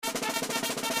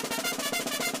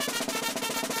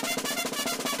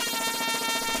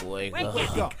Wake up.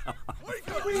 Wake up.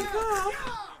 Wake up.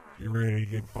 You ready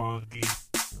to get funky?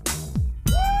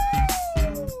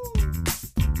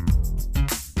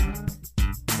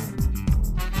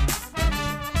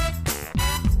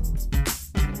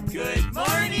 Good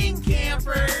morning,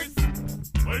 campers.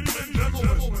 Ladies and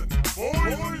gentlemen,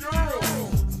 boys and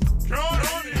girls,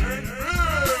 Connie and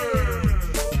Fish!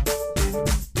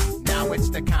 Now it's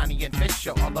the Connie and Fish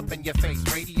show, all up in your face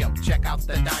radio. Check out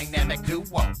the dynamic duo.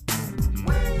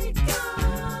 Wake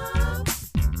up.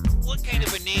 What kind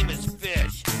of a name is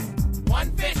Fish?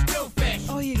 One fish, two fish.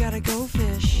 Oh, you gotta go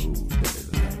fish.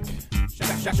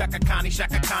 Shaka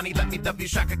Connie, let me W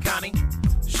Shaka Connie.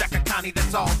 Shaka Connie,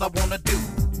 that's all I wanna do.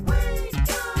 Wake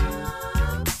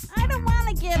up. I don't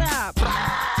wanna get up.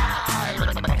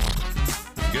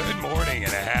 Good morning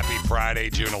and a happy Friday,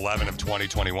 June 11 of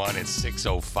 2021. It's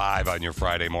 6:05 on your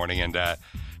Friday morning, and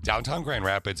downtown Grand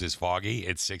Rapids is foggy.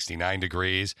 It's 69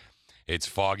 degrees. It's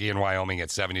foggy in Wyoming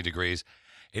at 70 degrees.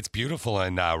 It's beautiful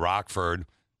in Rockford,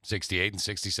 68 and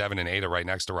 67, and Ada right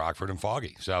next to Rockford and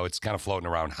foggy. So it's kind of floating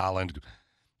around. Holland,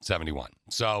 71.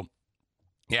 So,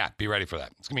 yeah, be ready for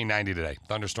that. It's going to be 90 today.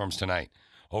 Thunderstorms tonight.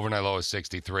 Overnight low is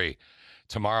 63.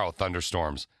 Tomorrow,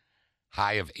 thunderstorms.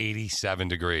 High of 87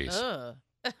 degrees. Ugh.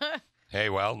 Hey,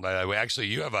 well, actually,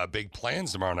 you have big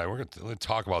plans tomorrow night. We're going to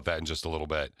talk about that in just a little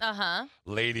bit. Uh-huh.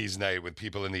 Ladies' night with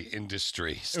people in the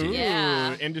industry, Steve. Ooh,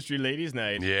 Yeah. Industry Ladies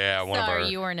Night. Yeah, one Sorry of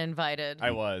our... you weren't invited.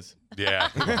 I was. Yeah,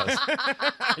 it was.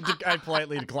 I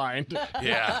politely declined.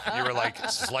 Yeah, you were like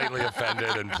slightly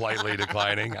offended and politely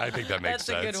declining. I think that makes That's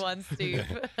sense. a good one, Steve.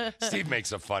 Steve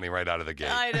makes it funny right out of the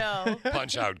gate. I know.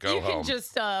 Punch out, go you home. can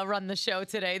just run the show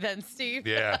today then, Steve.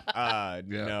 Yeah. Yeah.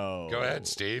 No. No. Go ahead,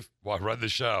 Steve. Well, run the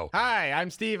show. Hi, I'm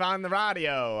Steve on the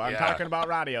radio. I'm Yeah. talking about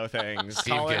radio things.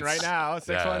 Steve Call in gets- right now,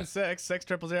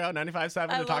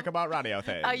 616-600-957 to talk about radio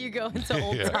things. How you go into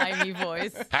old-timey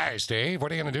voice. Hey, Steve,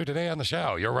 what are you going to do today on the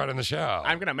show? You're running the show.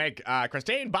 I'm going to make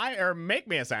Christine make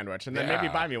me a sandwich and then maybe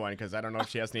Yeah. buy me one because I don't know if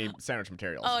she has any sandwich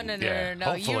materials. Oh, no. Yeah, You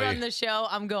hopefully- run the show.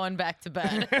 I'm going back to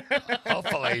bed.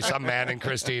 Hopefully, some man in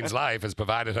Christine's life has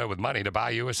provided her with money to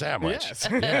buy you a sandwich. Yes.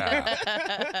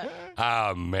 Yeah.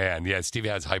 Oh, man. Yeah, Steve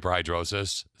has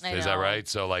hyperhidrosis. I Is that know. right?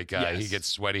 So, like, he Yes. gets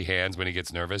sweaty hands when he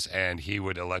gets nervous, and he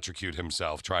would electrocute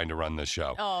himself trying to run the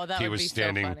show. Oh, that he would was be so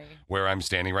standing funny. where I'm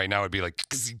standing right now. It'd be like...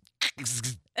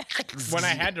 When I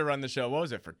had to run the show, what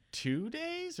was it, for 2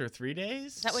 days or 3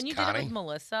 days? Is that when you did it Connie? with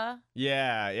Melissa?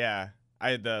 Yeah. I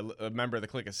had a member of the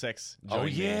Clique of Six. Oh, join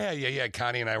me. yeah.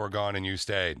 Connie and I were gone, and you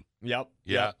stayed. Yep.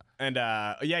 Yeah. Yep. And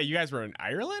you guys were in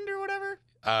Ireland or whatever.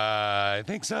 I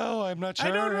think so. I'm not sure.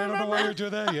 I don't know why remember. you do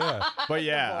that. Yeah. But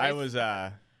yeah, I voice.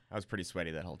 was pretty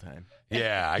sweaty that whole time.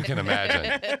 Yeah, I can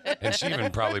imagine. And she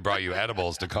even probably brought you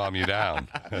edibles to calm you down.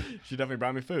 She definitely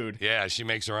brought me food. Yeah, she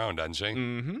makes her own, doesn't she?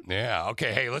 Mm-hmm. Yeah.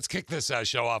 Okay, hey, let's kick this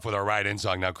show off with our ride-in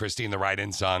song. Now, Christine, the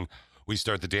ride-in song, we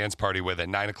start the dance party with at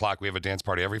 9 o'clock. We have a dance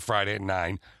party every Friday at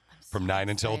 9, from 9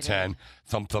 until excited. 10.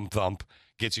 Thump, thump, thump.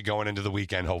 Gets you going into the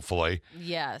weekend, hopefully.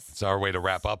 Yes. It's our way to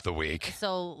wrap up the week.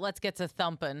 So let's get to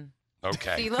thumping.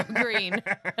 Okay. CeeLo Green.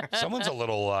 Someone's a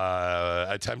little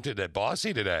attempted at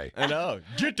bossy today. I know.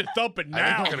 Get to thumping I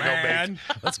now, think we're man.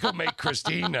 let's go make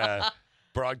Christine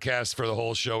broadcast for the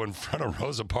whole show in front of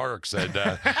Rosa Parks and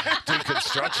do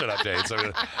construction updates. I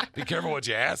mean, be careful what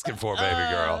you're asking for, baby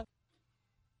girl.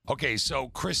 Okay, so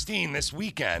Christine, this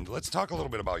weekend, let's talk a little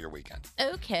bit about your weekend.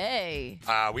 Okay.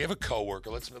 We have a coworker.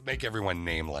 Let's make everyone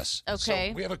nameless. Okay.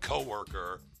 So we have a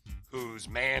coworker whose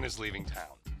man is leaving town.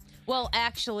 Well,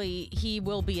 actually, he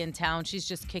will be in town. She's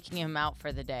just kicking him out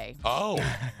for the day. Oh,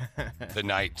 the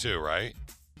night too, right?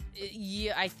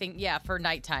 Yeah, I think, for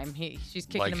nighttime. She's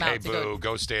kicking Like, him hey, out to boo,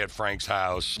 go stay at Frank's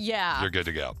house. Yeah. You're good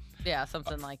to go. Yeah,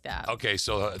 something like that. Okay,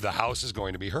 so the house is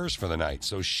going to be hers for the night.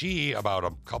 So she, about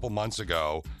a couple months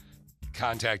ago,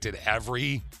 contacted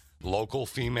every local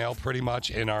female pretty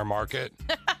much in our market.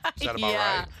 Is that about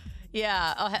right?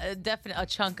 Yeah, definitely a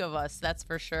chunk of us, that's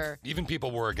for sure. Even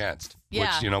people we're against,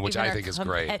 Yeah, which even I our think is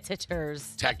great.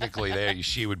 competitors. Technically,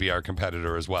 she would be our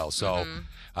competitor as well. So,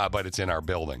 but it's in our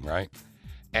building, right?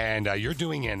 And you're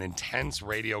doing an intense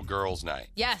Radio Girls Night.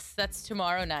 Yes, that's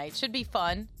tomorrow night. Should be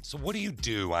fun. So what do you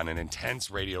do on an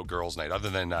intense Radio Girls Night other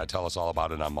than tell us all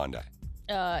about it on Monday?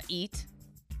 Eat,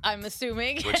 I'm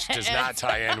assuming. Which does not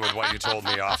tie in with what you told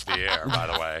me off the air, by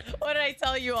the way. What did I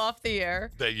tell you off the air?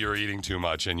 That you're eating too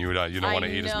much and you don't want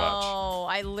to eat as much. No,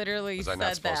 I literally Was said I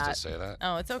not supposed that. to say that?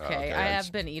 Oh, it's okay. Okay, I I have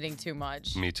just- been eating too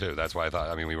much. Me too. That's why I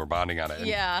thought, we were bonding on it. And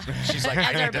Yeah. She's like,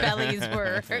 As I our need to- bellies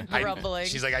were grumbling.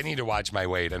 She's like, I need to watch my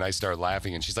weight. And I start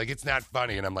laughing. And she's like, it's not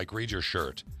funny. And I'm like, read your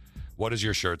shirt. What does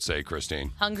your shirt say,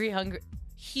 Christine? Hungry.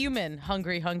 human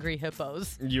hungry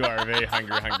hippos. You are a very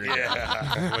hungry.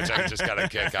 Yeah, which I just got a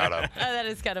kick out of. That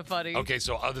is kind of funny. Okay,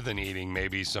 so other than eating,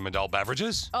 maybe some adult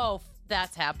beverages? Oh,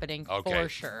 that's happening Okay. for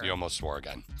sure. You almost swore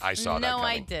again. I saw that No,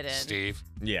 I coming. didn't. Steve?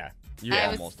 Yeah. You I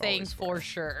was almost saying always for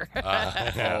sure.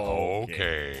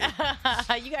 Okay.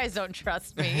 You guys don't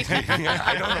trust me.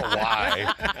 I don't know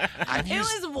why. It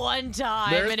was one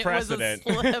time, There's and precedent.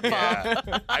 it was a slip up.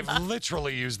 Yeah. I've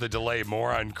literally used the delay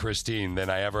more on Christine than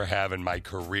I ever have in my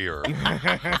career.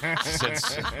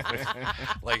 Since,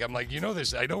 like, I'm like,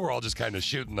 this. I know we're all just kind of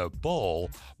shooting the bull,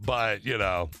 but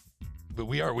but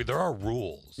there are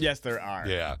rules. Yes, there are.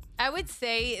 Yeah, I would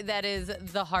say that is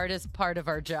the hardest part of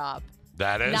our job.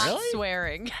 that is Not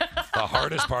swearing. the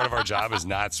hardest part of our job is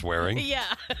not swearing. Yeah.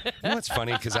 It's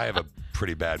funny because I have a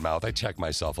pretty bad mouth. I check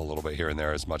myself a little bit here and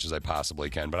there as much as I possibly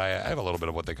can, but I have a little bit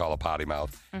of what they call a potty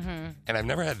mouth, and I've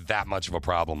never had that much of a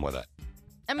problem with it.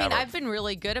 I mean, Ever. I've been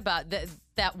really good about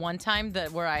that one time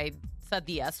where I said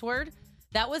the S word.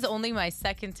 That was only my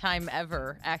second time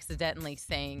ever accidentally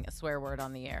saying a swear word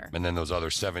on the air. And then those other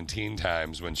 17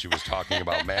 times when she was talking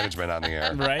about management on the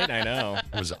air. Right? I know.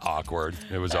 It was awkward.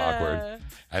 It was awkward.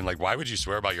 And like, why would you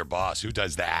swear about your boss? Who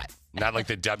does that? Not like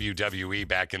the WWE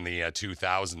back in the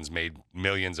 2000s made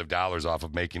millions of dollars off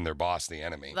of making their boss the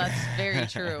enemy. That's very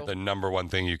true. The number one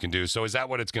thing you can do. So is that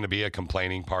what it's going to be, a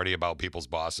complaining party about people's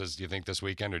bosses, do you think, this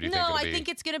weekend? Or do you think No, it'll be... I think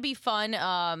it's going to be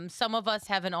fun. Some of us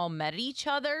haven't all met each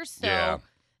other, so Yeah.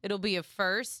 it'll be a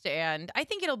first, and I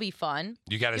think it'll be fun.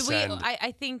 You got to send...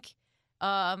 I think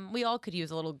we all could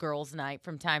use a little girls' night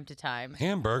from time to time.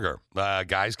 Hamburger.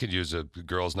 Guys could use a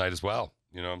girls' night as well.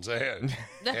 You know what I'm saying?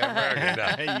 Hamburger.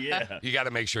 No. Yeah. You got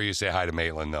to make sure you say hi to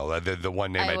Maitland, though. The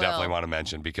one name I definitely will. want to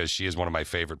mention because she is one of my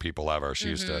favorite people ever. She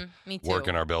used to Me too. work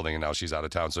in our building, and now she's out of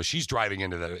town. So she's driving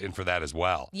in for that as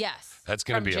well. Yes. That's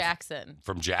gonna from be Jackson.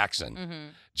 From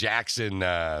Jackson. Jackson,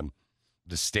 the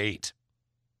state.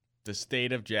 The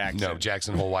state of Jackson. No,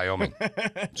 Jackson Hole, Wyoming.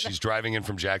 She's driving in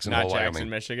from Jackson Not Hole, Jackson, Wyoming.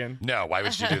 Michigan. No, why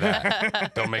would she do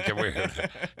that? Don't make it weird.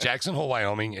 Jackson Hole,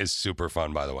 Wyoming is super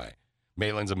fun, by the way.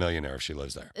 Maitland's a millionaire if she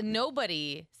lives there.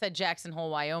 Nobody said Jackson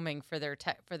Hole, Wyoming for the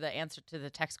answer to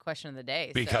the text question of the day.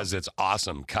 so- Because it's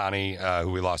awesome. Connie, who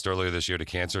we lost earlier this year to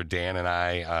cancer, Dan and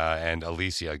I and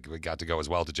Alicia got to go as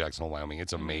well to Jackson Hole, Wyoming.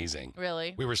 It's amazing.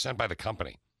 Really? We were sent by the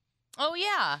company. Oh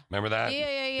yeah. Remember that?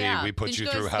 Yeah. We put Didn't you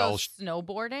guys through go hell.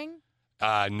 snowboarding.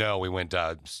 No, we went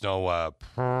snow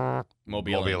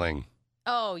mobiling.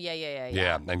 Oh yeah.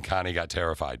 Yeah, and Connie got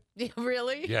terrified.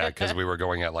 Really? Yeah, because we were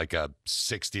going at like a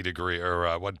 60 degree,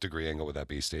 or what degree angle would that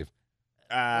be, Steve?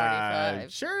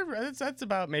 45. Sure. That's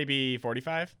about maybe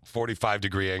 45. 45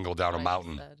 degree angle down a I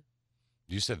mountain. said.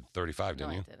 You said 35, No,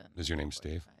 didn't I you? didn't. Is your name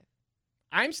Steve? 45.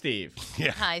 I'm Steve.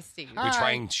 Yeah. Hi, Steve. We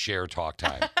try and share talk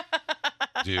time.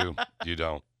 Do you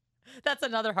don't? That's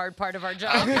another hard part of our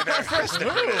job. Okay,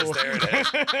 there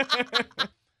it is.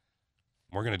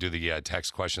 We're going to do the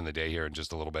text question of the day here in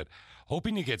just a little bit.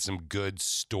 Hoping to get some good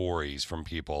stories from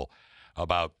people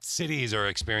about cities or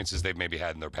experiences they've maybe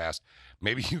had in their past.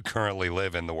 Maybe you currently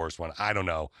live in the worst one. I don't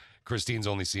know. Christine's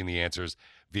only seen the answers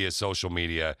via social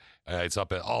media. It's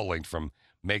up at all linked from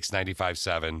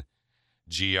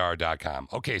makes957gr.com.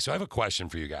 Okay, so I have a question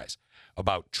for you guys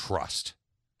about trust.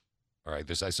 All right,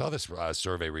 I saw this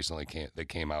survey recently that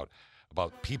came out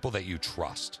about people that you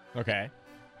trust. Okay.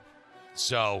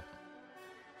 So,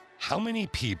 how many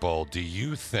people do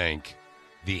you think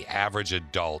the average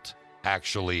adult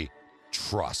actually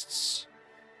trusts?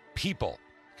 People.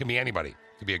 Could be anybody.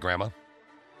 Could be a grandma.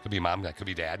 Could be mom. Could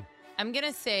be dad. I'm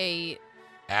gonna say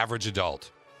Average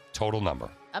adult. Total number.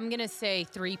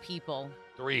 3 people.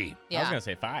 3. I was Yeah. going to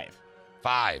say 5.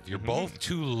 5. You're both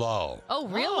too low. Oh,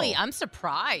 really? Oh. I'm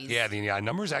surprised. Yeah, the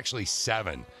number is actually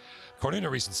 7. According to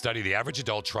a recent study, the average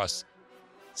adult trusts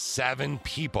 7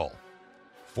 people.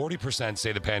 40%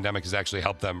 say the pandemic has actually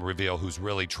helped them reveal who's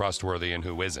really trustworthy and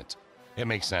who isn't. It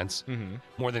makes sense.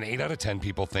 More than 8 out of 10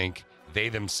 people think they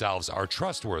themselves are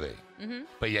trustworthy,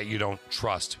 but yet you don't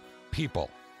trust people.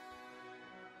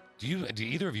 Do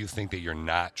either of you think that you're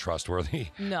not trustworthy?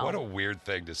 No. What a weird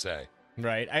thing to say.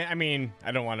 Right. I mean,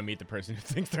 I don't want to meet the person who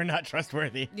thinks they're not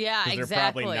trustworthy. Yeah, 'cause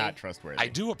exactly. They're probably not trustworthy. I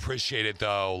do appreciate it,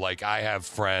 though. Like, I have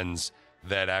friends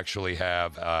that actually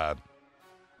have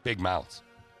big mouths.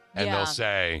 And Yeah. they'll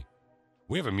say,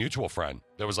 we have a mutual friend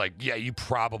that was like, yeah, you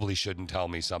probably shouldn't tell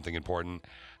me something important.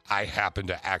 I happen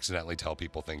to accidentally tell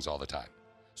people things all the time.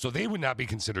 So they would not be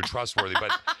considered trustworthy,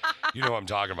 but you know what I'm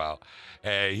talking about.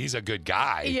 He's a good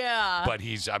guy. Yeah. But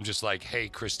I'm just like, hey,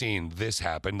 Christine, this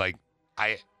happened. Like,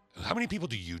 How many people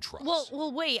do you trust?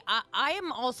 Well, wait. I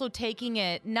am also taking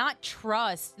it not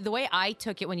trust. The way I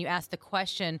took it when you asked the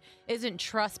question isn't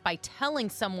trust by telling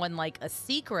someone like a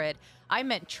secret. I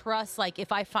meant trust like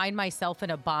if I find myself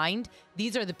in a bind,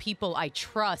 these are the people I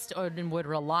trust or would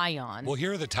rely on. Well,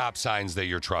 here are the top signs that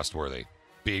you're trustworthy.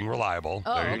 Being reliable.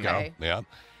 Oh, there you okay. go. Yeah.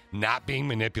 Not being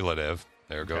manipulative.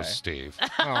 There goes Okay. Steve.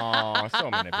 Oh, so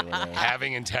manipulative.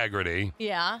 Having integrity.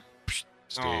 Yeah.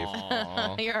 Steve.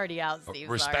 Aw. You're already out, Steve. sorry.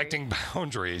 Respecting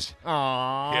boundaries.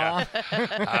 Aw.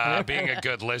 Yeah. Being a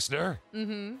good listener.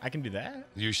 I can do that.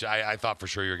 You should. I thought for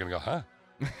sure you were going to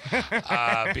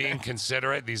go, being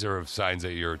considerate. These are signs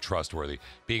that you're trustworthy.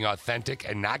 Being authentic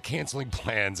and not canceling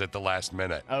plans at the last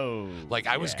minute. Oh. Like,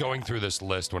 I was yeah. going through this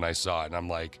list when I saw it, and I'm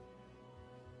like,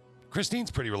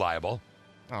 Christine's pretty reliable.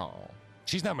 Oh.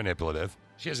 She's not manipulative.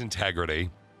 She has integrity.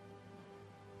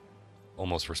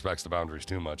 Almost respects the boundaries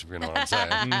too much, if you know what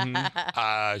I'm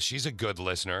saying. She's a good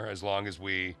listener, as long as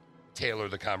we tailor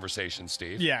the conversation,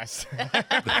 Steve. Yes.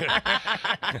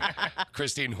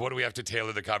 Christine, what do we have to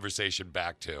tailor the conversation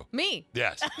back to? Me.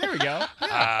 Yes. There we go.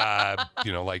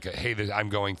 Like, hey, I'm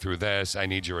going through this. I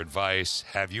need your advice.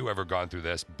 Have you ever gone through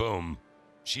this? Boom.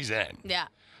 She's in. Yeah.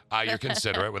 You're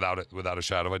considerate without a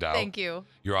shadow of a doubt. Thank you.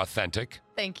 You're authentic.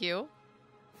 Thank you.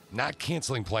 Not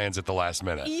canceling plans at the last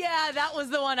minute. Yeah, that was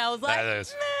the one I was like, That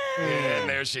is- "Meh." and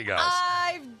there she goes.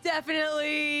 I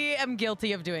definitely am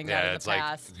guilty of doing that in the it's like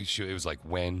past. it was like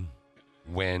when.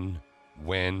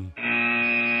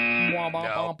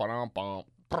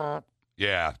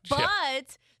 Yeah.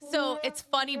 But so it's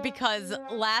funny because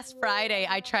last Friday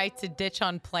I tried to ditch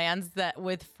on plans that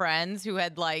with friends who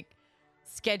had like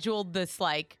scheduled this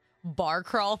like bar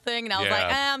crawl thing, and I was Yeah.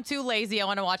 like, I'm too lazy. I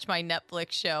want to watch my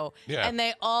Netflix show. Yeah. And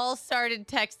they all started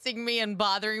texting me and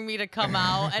bothering me to come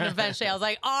out, and eventually I was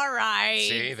like, all right.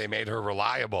 See, they made her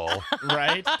reliable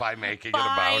Right? by making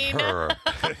Fine. it about her.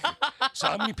 So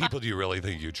how many people do you really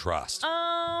think you trust?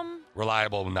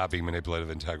 Reliable, not being manipulative,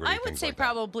 integrity. I would things say like that.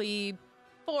 probably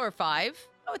 4 or 5.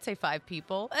 I would say 5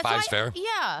 people. So Five's fair?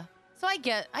 Yeah. So I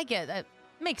get that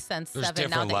makes sense. There's 7 now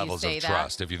different that levels you say of that.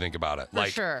 trust if you think about it. For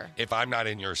like, sure. if I'm not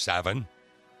in your 7,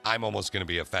 I'm almost going to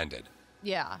be offended.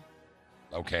 Yeah.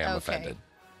 Okay, I'm Okay. offended.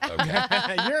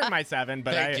 Okay. You're in my 7,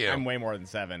 but Thank you. I'm way more than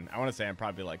 7. I want to say I'm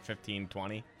probably like 15,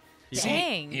 20. See,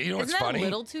 Dang. you know what's Isn't that funny? a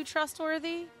little too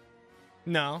trustworthy?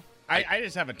 No. I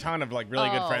just have a ton of like really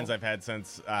good Oh. friends I've had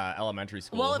since elementary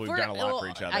school Well, if who've we're done a lot for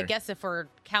each other. I guess if we're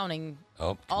counting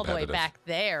Oh, all the way competitive. back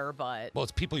there, but Well,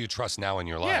 it's people you trust now in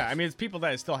your life. Yeah, I mean it's people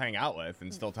that I still hang out with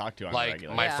and still talk to on a like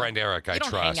regular. my Yeah. friend Eric, I you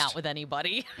don't trust. hang out with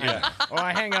anybody. Yeah. Well,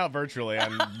 I hang out virtually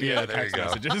on Yeah, via there you text go.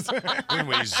 messages.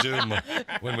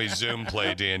 when we Zoom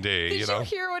play D&D, Did you know. you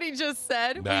hear what he just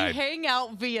said? Nah. We hang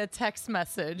out via text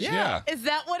message. Yeah. Is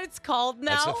that what it's called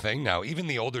now? That's a thing now. Even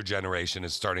the older generation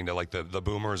is starting to, like the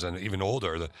boomers and even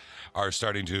older, are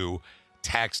starting to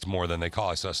text more than they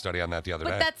call. I saw a study on that the other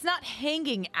But day. that's not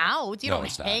hanging out. You No, don't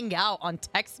it's not. hang out on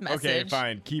text message. Okay,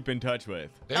 fine. Keep in touch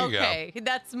with. There you Okay,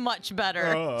 that's much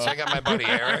better. go. Check out my buddy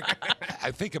Eric.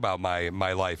 I think about my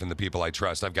life and the people I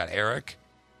trust. I've got Eric.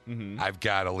 I've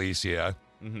got Alicia.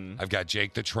 I've got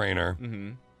Jake the trainer.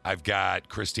 I've got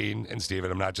Christine and Steven.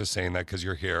 I'm not just saying that because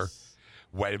you're here.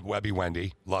 Webby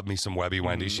Wendy. Love me some Webby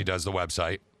Wendy. She does the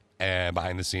website and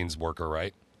behind the scenes worker,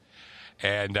 right?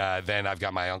 And then I've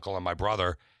got my uncle and my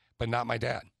brother, but not my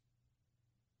dad.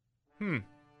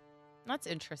 That's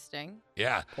interesting.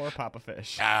 Yeah. Poor Papa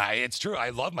Fish. It's true.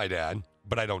 I love my dad,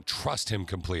 but I don't trust him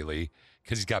completely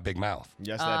because he's got a big mouth.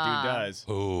 Yes, that dude does.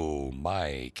 Oh,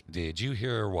 Mike, did you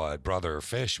hear what Brother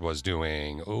Fish was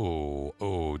doing?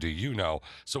 Oh, do you know?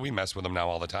 So we mess with him now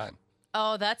all the time.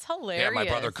 Oh, that's hilarious. Yeah, my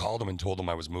brother called him and told him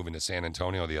I was moving to San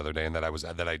Antonio the other day and that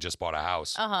I just bought a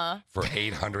house for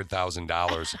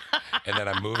 $800,000 and that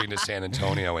I'm moving to San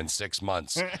Antonio in 6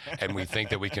 months and we think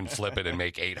that we can flip it and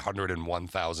make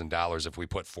 $801,000 if we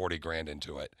put 40 grand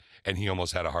into it. And he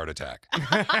almost had a heart attack.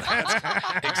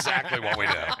 That's exactly what we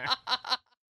did.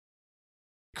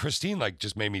 Christine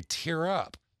just made me tear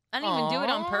up. I didn't even do it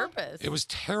on Aw. purpose. It was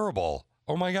terrible.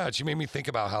 Oh my God. She made me think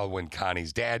about how when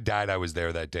Connie's dad died, I was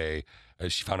there that day.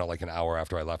 She found out like an hour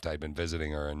after I left, I had been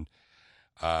visiting her. And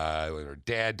when her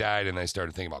dad died, and I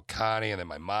started thinking about Connie, and then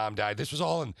my mom died. This was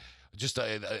all in just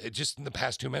in the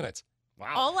past 2 minutes.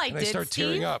 Wow. All I And did, I start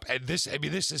tearing Steve? up. And this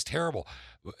is terrible.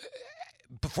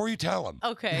 Before you tell him,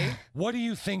 Okay. what do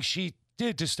you think she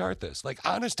did to start this? Like,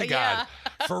 honest to God,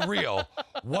 for real,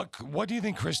 what do you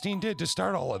think Christine did to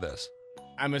start all of this?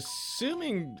 I'm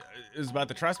assuming is about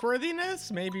the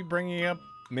trustworthiness. Maybe bringing up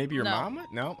your No. mom.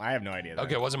 No, I have no idea.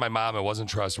 Okay, it wasn't my mom. It wasn't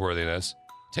trustworthiness.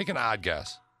 Take an odd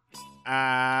guess.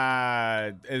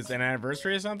 Is an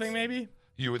anniversary or something? Maybe.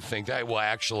 you would think that, well,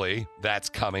 actually, that's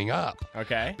coming up.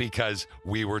 Okay. Because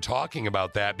we were talking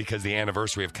about that because the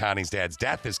anniversary of Connie's dad's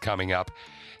death is coming up.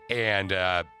 And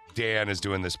Dan is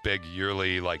doing this big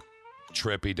yearly, like,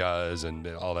 trip he does and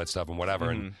all that stuff and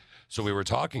whatever. And so we were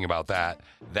talking about that.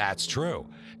 That's true.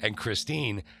 And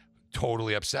Christine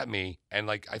totally upset me. And,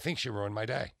 like, I think she ruined my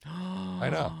day. I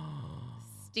know.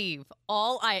 Steve,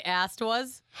 all I asked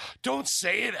was, Don't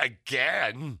say it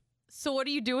again. so what are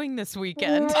you doing this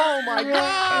weekend? Oh my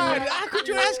God! How could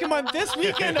you ask him on this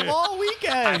weekend of all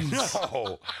weekends?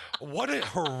 No. What a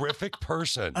horrific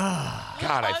person.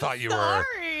 God, I thought you were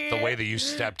the way that you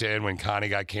stepped in when Connie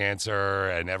got cancer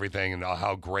and everything and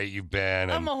how great you've been.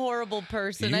 And I'm a horrible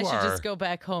person. I You should are- just go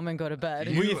back home and go to bed.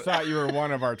 We thought you were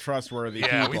one of our trustworthy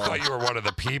yeah, people. we thought you were one of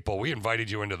the people. We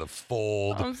invited you into the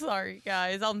fold. I'm sorry,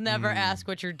 guys. I'll never ask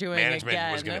what you're doing Management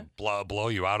again. was going to blow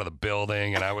you out of the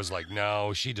building. And I was like,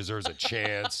 no, she deserves a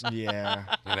chance. Yeah,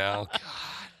 You know?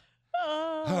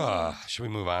 Should we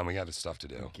move on? We got stuff to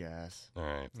do. guess. All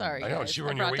right. Sorry, I know. guys. She I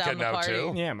ruined your brought down weekend the now, party.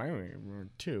 too? Yeah, my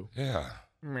two. Yeah.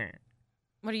 Meh.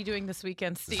 What are you doing this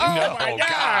weekend, Steve? Oh No, my God!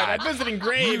 God. I'm visiting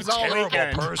graves all Terrible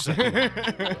weekend.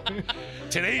 person.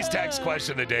 Today's text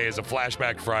question of the day is a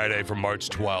flashback Friday from March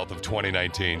 12th of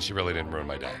 2019. She really didn't ruin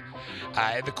my day.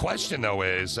 The question, though,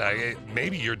 is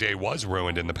maybe your day was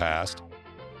ruined in the past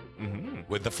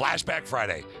with the flashback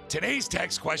Friday. Today's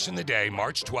text question of the day,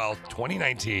 March 12th,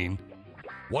 2019.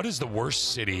 What is the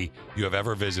worst city you have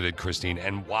ever visited, Christine,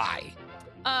 and why?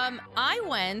 I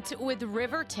went with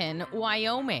Riverton,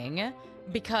 Wyoming,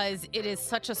 because it is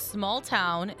such a small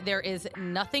town. There is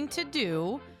nothing to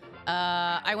do.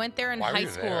 I went there in Why were high you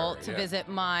school there? to Yeah. visit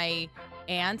my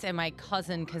aunt and my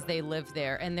cousin because they live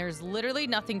there, and there's literally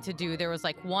nothing to do. There was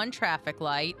like one traffic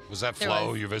light. Was that There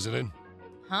Flo was- you visited?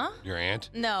 Huh? Your aunt?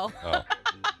 No. Oh.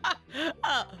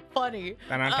 Funny.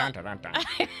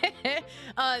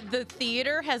 The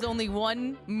theater has only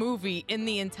one movie in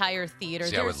the entire theater.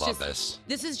 See, I would There's love just- this.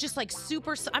 This is just like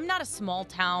super. I'm not a small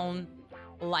town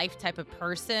life type of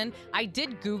person. I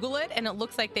did Google it, and it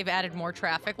looks like they've added more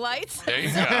traffic lights. There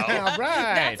you go. All right,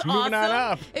 That's moving awesome. on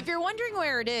up. If you're wondering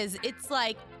where it is, it's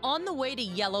like on the way to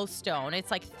Yellowstone. It's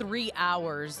like 3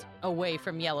 hours away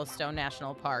from Yellowstone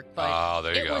National Park. But Oh,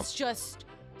 there you it go. was just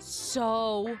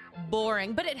so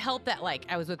boring. But it helped that like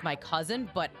I was with my cousin,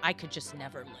 but I could just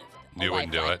never live a You life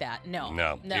wouldn't do like it? that. No.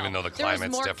 No, even though the There was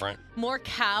climate's more, different? More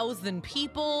cows than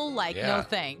people. Like, Yeah. no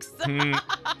thanks.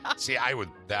 See, I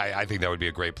think that would be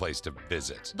a great place to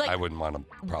visit. Like- I wouldn't want to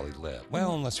probably live.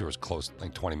 Well, unless you were close,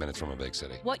 like 20 minutes from a big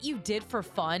city. What you did for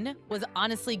fun was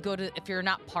honestly go to, if you're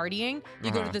not partying, you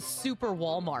go to the super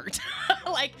Walmart,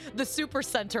 like the super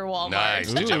center Walmart.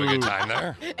 Nice. Did you have a good time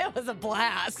there? It was a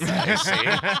blast.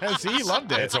 See? See, you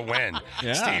loved it. It's a win.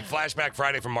 Yeah. Steve, Flashback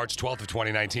Friday from March 12th of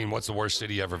 2019. What's the worst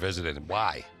city you ever visited and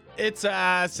why? It's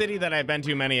a city that I've been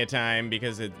to many a time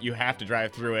because you have to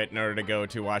drive through it in order to go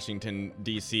to Washington,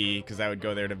 D.C., because I would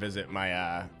go there to visit my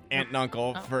aunt and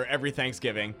uncle for every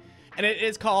Thanksgiving. And it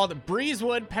is called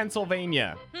Breezewood,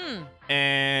 Pennsylvania.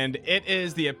 And it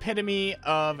is the epitome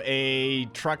of a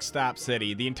truck stop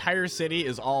city. The entire city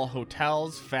is all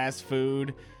hotels, fast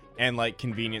food, and like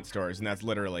convenience stores, and that's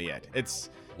literally it. It's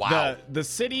Wow. the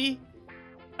city.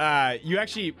 You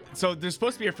actually, so there's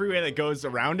supposed to be a freeway that goes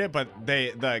around it, but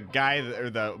the guy or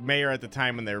the mayor at the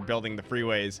time when they were building the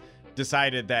freeways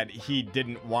decided that he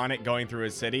didn't want it going through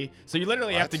his city. So you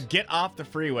literally have to What? get off the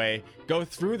freeway, go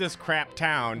through this crap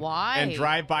town, Why? and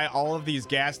drive by all of these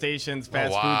gas stations,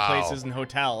 fast wow. food places, and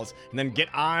hotels, and then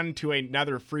get on to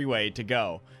another freeway to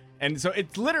go. And so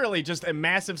it's literally just a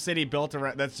massive city built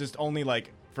around that's just only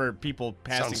like for people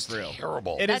passing Sounds through.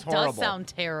 terrible. It is That horrible. does sound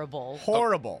terrible.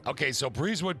 Horrible. Okay, so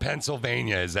Breezewood,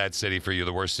 Pennsylvania, is that city for you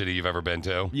the worst city you've ever been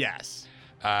to? Yes.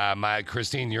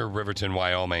 Christine, you're Riverton,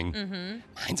 Wyoming. Mm-hmm.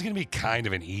 Mine's going to be kind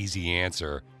of an easy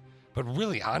answer, but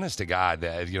really honest to God,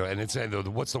 that and it's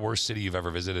what's the worst city you've ever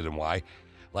visited and why?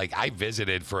 Like, I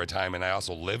visited for a time, and I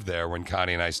also lived there when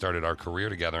Connie and I started our career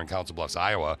together in Council Bluffs,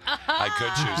 Iowa. I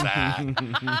could choose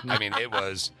that. I mean, it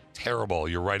was terrible.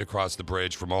 You're right across the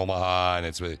bridge from Omaha,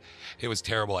 and it was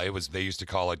terrible. They used to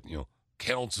call it,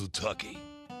 Council Tucky.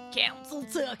 Council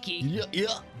Tucky. Yeah.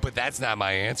 But that's not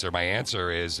my answer. My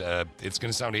answer is, it's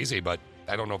going to sound easy, but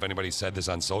I don't know if anybody said this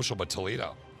on social, but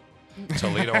Toledo.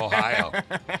 Toledo, Ohio.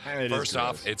 First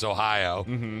off, it's Ohio.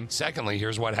 Secondly,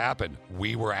 here's what happened.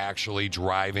 We were actually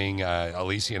driving,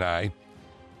 Alicia and I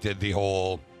did the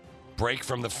whole break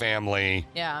from the family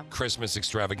Yeah. Christmas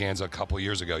extravaganza a couple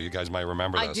years ago. You guys might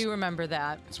remember this. I do remember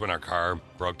that. It's when our car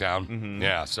broke down.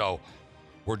 Yeah, so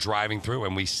we're driving through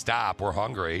and we stop. We're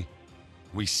hungry.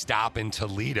 We stop in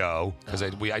Toledo because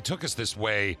I took us this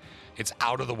way. It's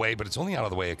out of the way, but it's only out of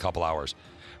the way a couple hours,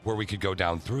 where we could go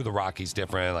down through the Rockies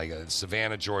different, like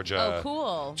Savannah, Georgia. Oh,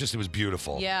 cool. Just, it was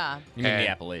beautiful. Yeah. You mean And- the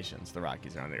Appalachians? The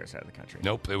Rockies are on the other side of the country.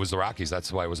 Nope, it was the Rockies.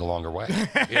 That's why it was a longer way.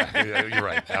 Yeah, you're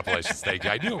right. Appalachians. Thank you.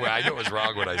 I knew it was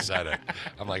wrong when I said it.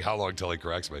 I'm like, how long till he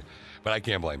corrects me? But I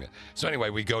can't blame you. So anyway,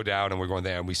 we go down and we're going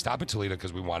there, and we stop at Toledo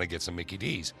because we want to get some Mickey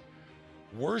D's.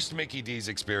 Worst Mickey D's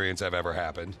experience I've ever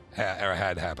had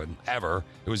happen, ever.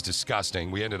 It was disgusting.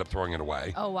 We ended up throwing it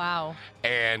away. Oh, wow.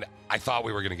 And I thought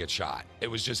we were going to get shot. It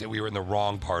was just, we were in the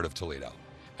wrong part of Toledo.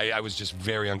 I was just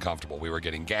very uncomfortable. We were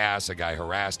getting gas. A guy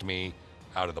harassed me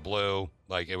out of the blue.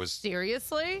 Like, it was,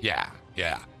 Seriously? yeah.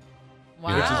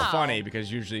 Wow. Which is funny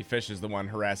because usually Fish is the one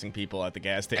harassing people at the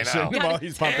gas I station know. while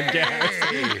he's pumping gas.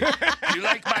 Hey, you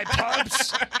like my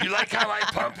pumps? You like how I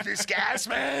pump this gas,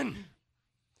 man?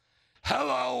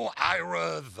 Hello,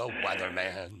 Ira the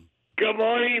weatherman. Good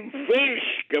morning, Fish.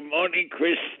 Good morning,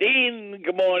 Christine.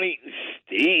 Good morning,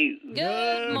 Steve.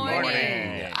 Good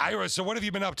morning. Ira, so what have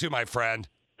you been up to, my friend?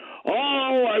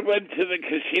 Oh, I went to the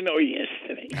casino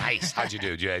yesterday. Nice. How'd you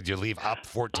do? Did you leave up I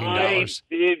 $14?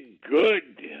 did good.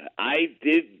 I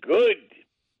did good.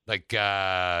 Like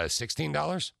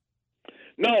 $16?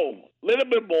 No, a little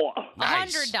bit more.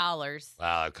 Nice.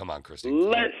 $100. Come on, Christine.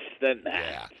 Less than that.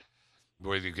 Yeah.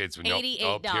 Where you get some,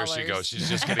 $88. here she goes. She's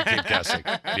just gonna keep guessing.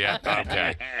 Yeah.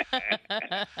 Okay.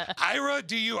 Ira,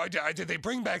 did they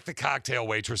bring back the cocktail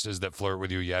waitresses that flirt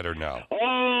with you yet, or no?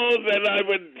 Oh, then I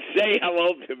would say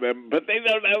hello to them, but they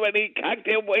don't have any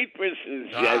cocktail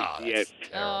waitresses Ah, yet. that's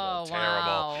terrible. Oh, Terrible.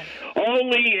 wow.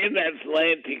 Only in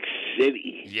Atlantic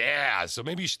City. Yeah. So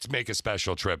maybe you should make a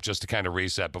special trip just to kind of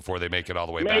reset before they make it all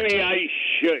the way back. Maybe To you. I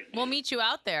should. We'll meet you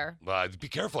out there. Be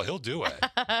careful, he'll do it.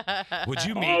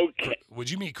 Would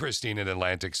you meet Christine in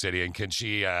Atlantic City, and can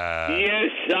she?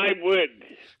 Yes, I would.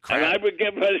 And I would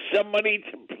give her some money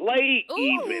to play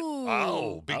even.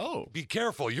 Ooh. Be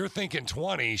careful. You're thinking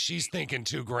 20. She's thinking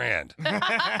 $2,000.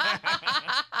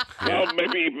 Well,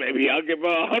 maybe I'll give her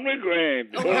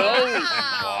 $100,000. Who knows?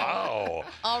 Wow.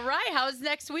 All right. How's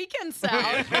next weekend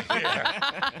sound?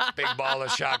 Yeah. Big ball of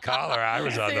shot collar. I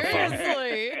was on the phone.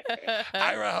 Seriously.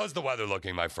 Ira, how's the weather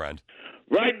looking, my friend?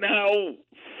 Right now,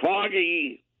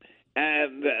 foggy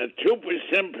and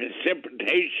 2%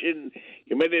 precipitation,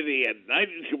 humidity at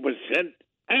 92%,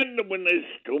 and the wind is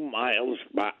 2 miles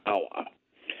per hour.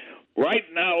 Right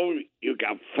now, you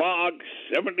got fog,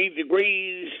 70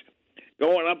 degrees,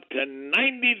 going up to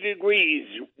 90 degrees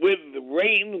with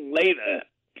rain later.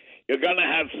 You're going to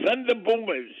have thunder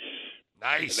boomers.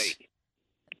 Nice. today.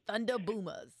 Thunder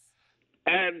boomers.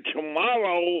 And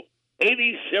tomorrow,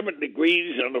 87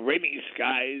 degrees on the rainy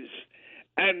skies.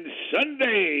 And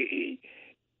Sunday,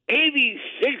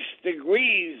 86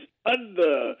 degrees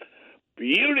under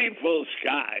beautiful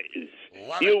skies.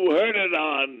 Love You heard it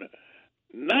on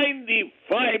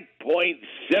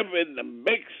 95.7 The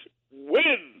Mix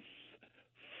with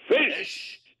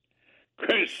Fish,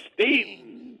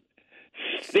 Christine,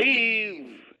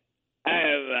 Steve,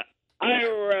 and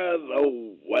Ira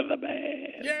the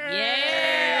Weatherman.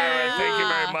 Yeah. Thank you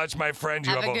very much, my friend.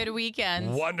 You Have a good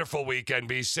weekend. wonderful weekend.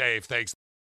 Be safe. Thanks.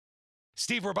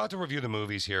 Steve, we're about to review the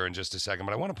movies here in just a second,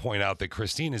 but I want to point out that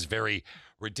Christine is very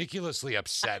ridiculously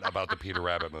upset about the Peter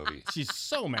Rabbit movie. She's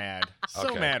so mad. So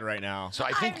Okay. mad right now. So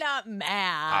I think I'm not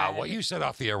mad. what you said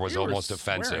off the air was You were almost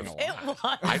swearing offensive. a lot. It was.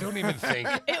 I don't even think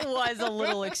It was a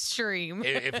little extreme.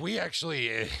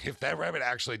 if that rabbit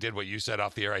actually did what you said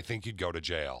off the air, I think you'd go to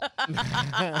jail.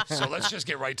 So let's just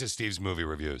get right to Steve's movie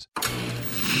reviews.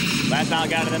 Let's all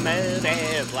go to the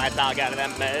movies. Let's all go to the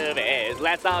movies.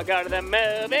 Let's all go to the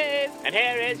movies. And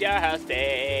here is your host,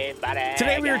 Steve Buddy.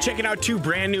 Today we are checking out 2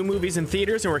 brand new movies in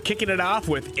theaters, and we're kicking it off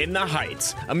with In the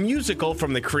Heights, a musical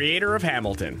from the creator of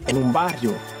Hamilton. En un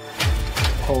barrio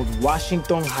called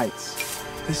Washington Heights,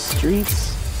 the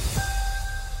streets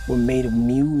were made of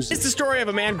music. It's the story of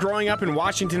a man growing up in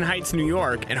Washington Heights, New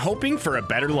York, and hoping for a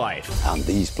better life. On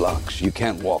these blocks, you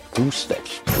can't walk 2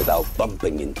 steps without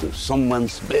bumping into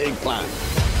someone's big plan.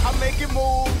 I'm making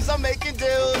moves, I'm making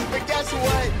deals, but guess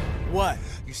what? What?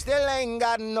 You still ain't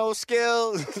got no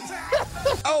skills.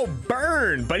 Oh,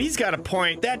 burn! But he's got a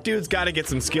point. That dude's got to get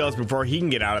some skills before he can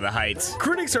get out of the Heights.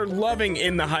 Critics are loving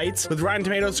In the Heights, with Rotten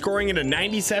Tomatoes scoring it a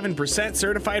 97%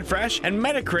 certified fresh, and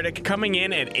Metacritic coming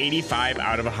in at 85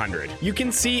 out of 100. You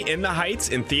can see In the Heights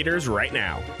in theaters right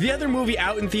now. The other movie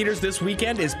out in theaters this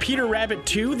weekend is Peter Rabbit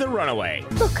 2: The Runaway.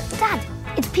 Look, Dad,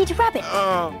 it's Peter Rabbit.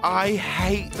 I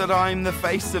hate that I'm the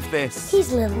face of this.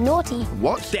 He's a little naughty.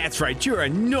 What? That's right, you're a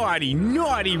naughty,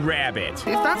 naughty rabbit. If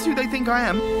that's who they think I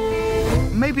am,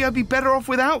 maybe I'd be better off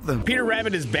without them. Peter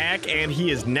Rabbit is back, and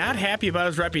he is not happy about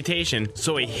his reputation,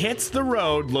 so he hits the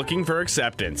road looking for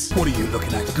acceptance. What are you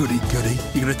looking at, goody-goody?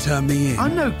 You gonna turn me in?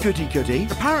 I'm no goody-goody.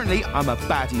 Apparently, I'm a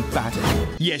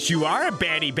baddie-baddie. Yes, you are a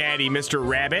baddie-baddie, Mr.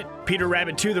 Rabbit. Peter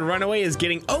Rabbit 2 The Runaway is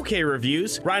getting okay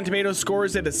reviews. Rotten Tomatoes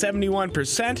scores it at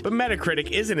 71%, but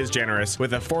Metacritic isn't as generous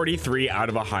with a 43 out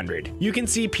of 100. You can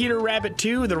see Peter Rabbit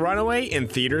 2 The Runaway in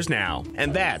theaters now,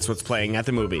 and that's what's playing at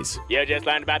the movies. You just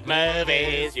learned about the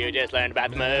movies. You just learned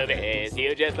about the movies.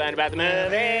 You just learned about the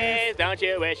movies. Don't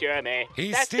you wish you were me?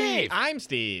 He's That's Steve. I'm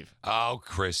Steve. Oh,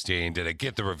 Christine, did it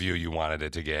get the review you wanted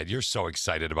it to get? You're so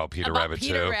excited about Peter Rabbit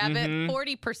Peter 2. Rabbit,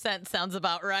 40% sounds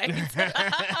about right.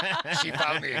 She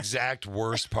found the exact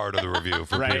worst part of the review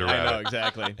for Right, Peter I Rabbit. know,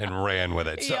 exactly. And ran with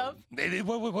it. So, Yep.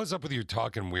 what's up with you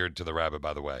talking weird to the rabbit,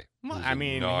 by the way? Well, He's I a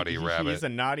mean, naughty rabbit. He's a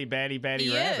naughty, baddie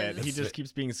He rabbit. is. He just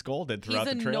keeps being scolded He's throughout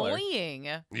the trailer. annoying.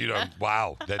 You know,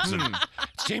 wow. That's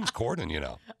it's James Corden, you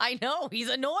know. I know. He's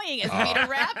annoying as Oh. Peter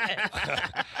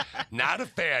Rabbit. Not a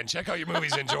fan. Check out your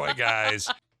movies. Enjoy, guys.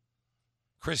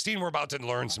 Christine, we're about to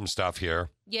learn some stuff here.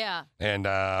 Yeah. And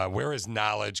where is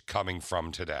knowledge coming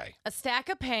from today? A stack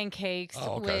of pancakes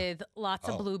Oh, okay. with lots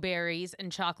of blueberries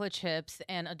and chocolate chips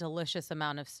and a delicious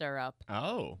amount of syrup.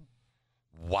 Oh.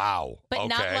 Wow. But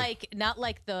okay. not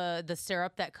like the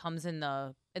syrup that comes in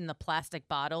the plastic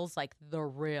bottles, like the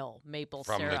real maple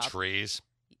From syrup. the trees.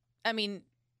 I mean,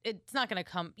 it's not going to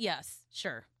come. Yes,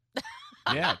 sure.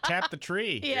 Yeah, tap the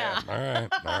tree. Yeah. All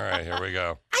right, here we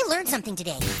go. I learned something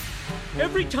today.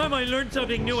 Every time I learn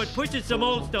something new, it pushes some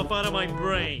old stuff out of my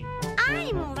brain.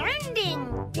 I'm learning.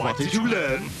 What did you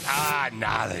learn?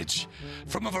 Knowledge.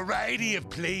 From a variety of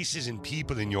places and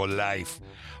people in your life.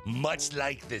 Much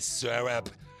like the syrup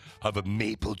of a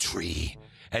maple tree.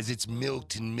 As it's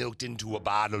milked into a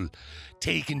bottle.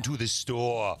 Taken to the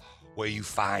store where you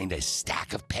find a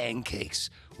stack of pancakes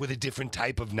with a different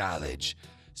type of knowledge.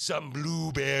 Some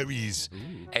blueberries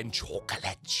and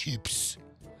chocolate chips.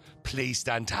 Placed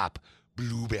on top.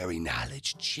 Blueberry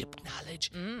knowledge, chip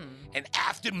knowledge. And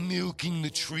after milking the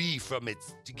tree from it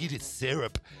to get its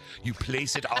syrup, you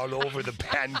place it all over the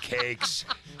pancakes.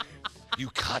 You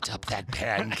cut up that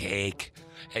pancake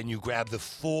and you grab the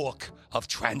fork of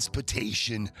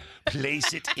transportation,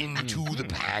 place it into the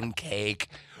pancake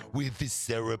with the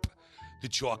syrup, the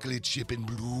chocolate chip, and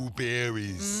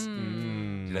blueberries.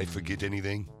 Did I forget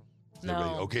anything? Is that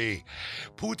right? Okay.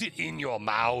 Put it in your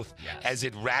mouth. As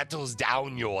it rattles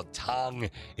down your tongue,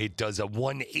 it does a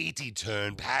 180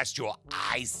 turn past your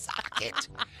eye socket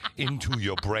into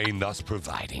your brain, thus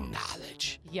providing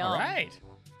knowledge. Yum. All right.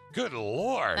 Good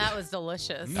Lord. That was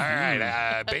delicious. All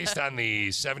right. Based on the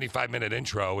 75-minute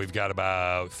intro, we've got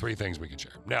about 3 things we can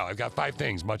share. Now, I've got 5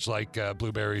 things, much like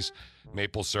blueberries,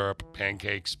 maple syrup,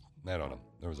 pancakes. I don't know.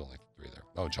 There was only 3 there.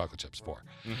 Oh, and chocolate chips, 4.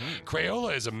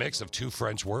 Crayola is a mix of 2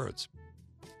 French words.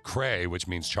 Cray, which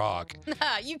means chalk.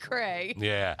 You cray.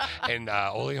 Yeah. And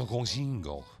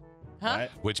oleoconsingo, Huh?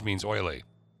 which means oily.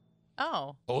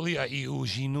 Oh. Olia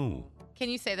iuginu. Can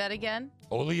you say that again?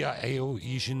 Olia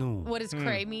iuginu. What does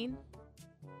cray mean?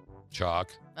 Chalk.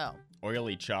 Oh.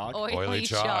 Oily chalk. Oily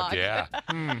chalk, chalk. yeah.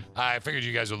 I figured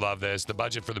you guys would love this. The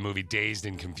budget for the movie Dazed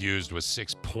and Confused was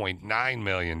 $6.9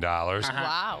 million.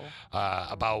 Wow.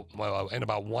 About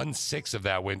 1/6 of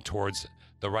that went towards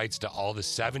the rights to all the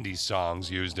 70s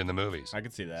songs used in the movies. I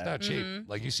could see that. It's not cheap.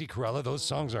 Like you see Corella, those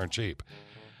songs aren't cheap.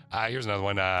 Here's another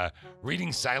one.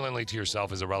 Reading silently to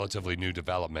yourself is a relatively new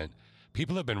development.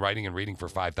 People have been writing and reading for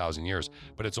 5,000 years,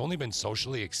 but it's only been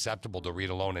socially acceptable to read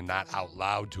alone and not out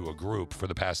loud to a group for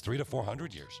the past 300 to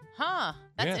 400 years. Huh.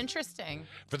 That's Yeah. interesting.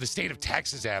 For the state of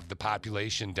Texas to have the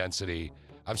population density,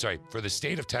 for the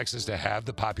state of Texas to have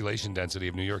the population density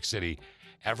of New York City,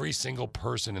 every single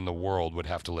person in the world would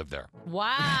have to live there.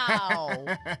 Wow.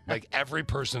 Like every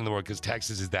person in the world, because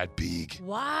Texas is that big.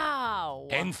 Wow.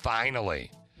 And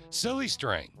finally, silly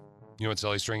string. You know what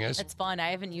silly string is? It's fun. I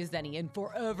haven't used any in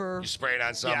forever. You spray it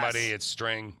on somebody, it's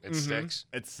string, it sticks.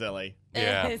 It's silly.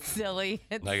 Yeah. It's silly.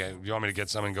 It's Like, you want me to get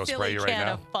some and go silly spray you right can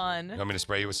now? of fun. You want me to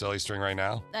spray you with silly string right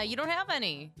now? You don't have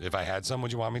any. If I had some,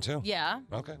 would you want me to? Yeah.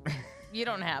 Okay. You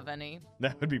don't have any.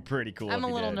 That would be pretty cool. I'm if a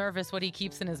you little did. nervous what he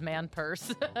keeps in his man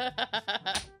purse.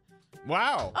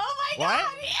 Wow. Oh my What?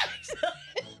 God.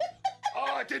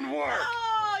 Oh, it didn't work.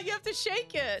 Oh, you have to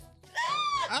shake it.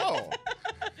 Oh.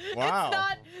 Wow. It's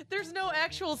not, there's no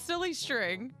actual silly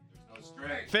string.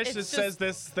 Fish It's just just- says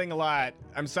this thing a lot.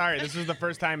 I'm sorry. This was the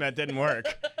first time that didn't work.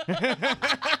 We'll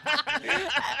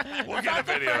get a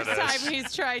video of First this. time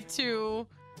he's tried to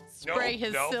spray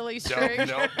his silly string.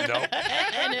 Nope.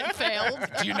 And it failed.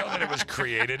 Do you know that it was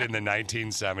created in the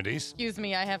 1970s? Excuse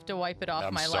me, I have to wipe it off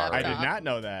I'm my sorry. laptop. I did not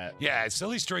know that. Yeah,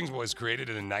 silly strings was created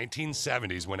in the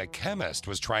 1970s when a chemist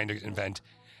was trying to invent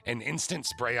an instant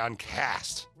spray-on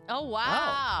cast. Oh,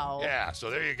 wow. Yeah, so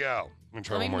there you go. I'm going to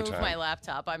try Let me one more move time. my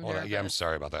laptop. I'm Hold on. nervous. Yeah, I'm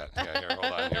sorry about that. Yeah, here,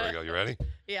 hold on. Here we go. You ready?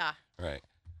 Yeah. All right.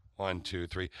 1, 2,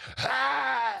 3.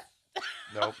 Ah!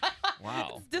 Nope.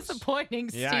 Wow. It's disappointing,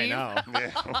 Steve. Yeah, I know.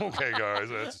 Yeah, okay, guys.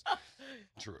 That's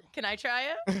true. Can I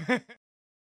try it?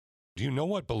 Do you know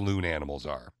what balloon animals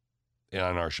are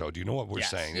on our show? Do you know what we're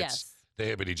Yes. saying? Yes. It's the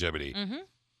hibbity-jibbity. Mm-hmm.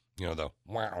 You know, the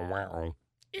wow-wow,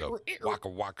 the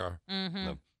waka-waka, Mm-hmm.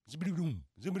 the zibbity-boom,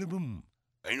 zibbity-boom.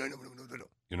 You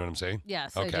know what I'm saying?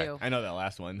 Yes, Okay. I do. I know that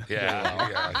last one. Yeah.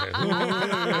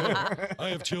 I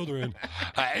have children.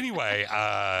 Anyway.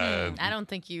 I don't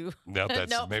think you. Nope,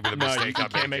 that's Nope. maybe the No, mistake you I'm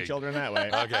can't making. make children that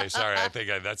way. Okay, sorry. I think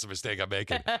that's a mistake I'm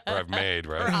making, or I've made,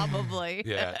 right? Probably.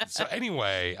 Yeah. So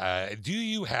anyway, do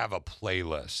you have a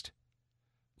playlist,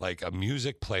 like a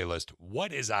music playlist?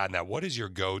 What is on that? What is your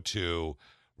go-to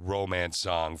romance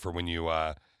song for when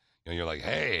you're like,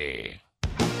 hey,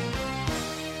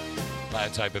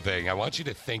 that type of thing? I want you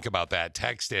to think about that.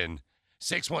 Text in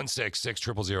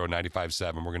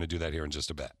 616-600-957. We're going to do that here in just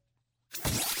a bit.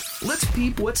 Let's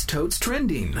peep what's totes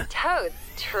trending. Toads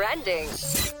trending.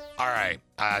 All right.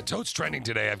 Totes trending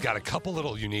today. I've got a couple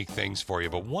little unique things for you,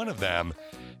 but one of them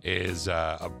is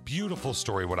a beautiful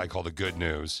story, what I call the good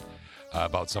news,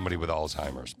 about somebody with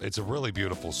Alzheimer's. It's a really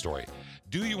beautiful story.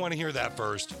 Do you want to hear that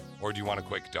first, or do you want a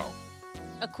quick don't?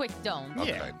 A quick don't.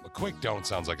 Okay. A quick don't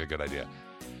sounds like a good idea.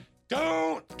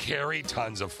 Don't carry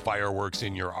tons of fireworks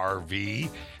in your RV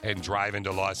and drive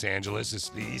into Los Angeles,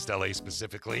 East LA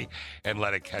specifically, and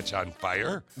let it catch on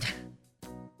fire.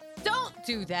 Don't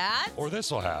do that. Or this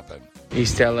will happen.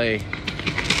 East LA.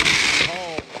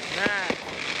 Oh, nah.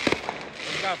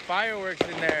 There's got fireworks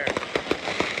in there.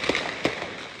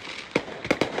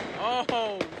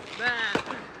 Oh,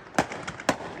 snap.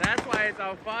 That's why it's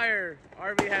on fire.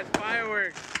 RV has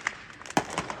fireworks.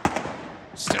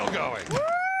 Still going. Woo!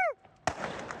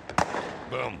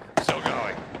 Boom. Still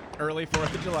going. Early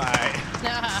 4th of July.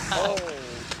 Oh,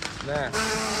 snap.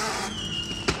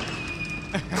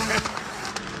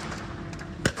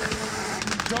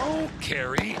 Don't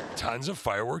carry tons of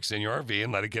fireworks in your RV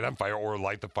and let it get on fire, or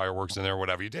light the fireworks in there,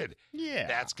 whatever you did. Yeah.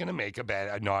 That's going to make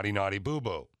a naughty, naughty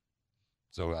boo-boo.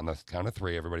 So on the count of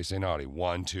three, everybody say naughty.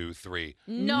 1, 2, 3.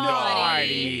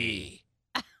 Naughty.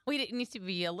 It needs to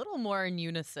be a little more in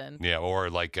unison. Yeah, or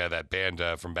like that band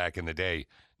from back in the day,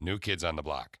 New Kids on the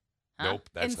Block. Huh? Nope,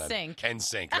 that's not NSYNC.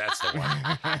 NSYNC, that's the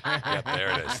one. Yep,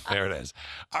 there it is. There it is.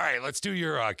 All right, let's do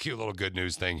your cute little good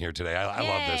news thing here today. I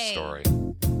love this Yay. story.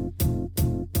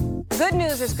 Good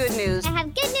news is good news. I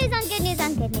have good news on good news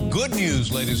on good news. Good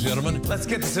news, ladies and gentlemen. Let's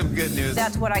get to some good news.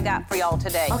 That's what I got for y'all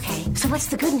today. Okay, so what's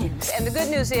the good news? And the good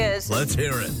news is Let's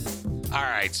hear it. All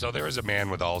right, so there is a man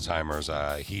with Alzheimer's.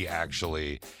 He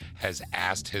actually has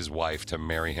asked his wife to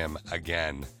marry him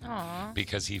again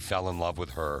because he fell in love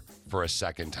with her for a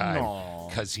second time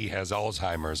because he has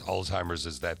Alzheimer's. Alzheimer's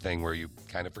is that thing where you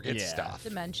kind of forget stuff.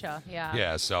 Dementia, yeah.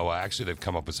 Yeah, so actually they've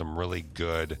come up with some really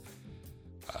good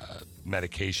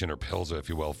medication or pills, if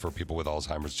you will, for people with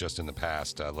Alzheimer's just in the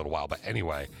past little while. But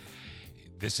anyway,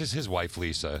 this is his wife,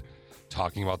 Lisa,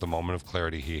 talking about the moment of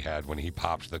clarity he had when he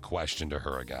popped the question to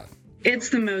her again. It's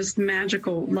the most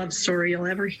magical love story you'll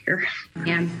ever hear.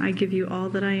 And I give you all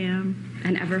that I am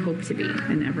and ever hope to be.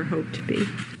 And ever hope to be.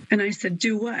 And I said,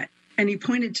 do what? And he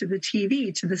pointed to the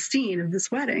TV, to the scene of this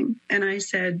wedding. And I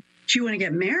said, do you want to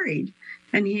get married?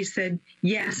 And he said,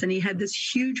 yes. And he had this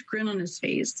huge grin on his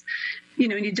face. You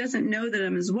know, and he doesn't know that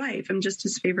I'm his wife. I'm just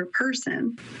his favorite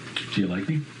person. Do you like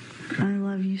me? I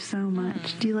love you so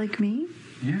much. Do you like me?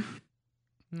 Yeah.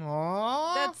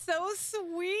 Aww. That's so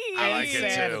sweet. I like it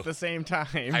sad too. at the same time.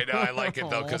 I know, I like it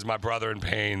though, because my brother in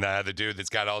pain, the dude that's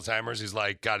got Alzheimer's, he's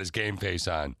like got his game face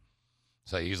on.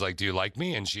 So he's like, do you like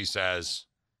me? And she says,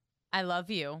 I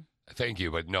love you. thank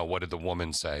you, but no, what did the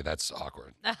woman say? That's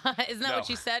awkward. Isn't that what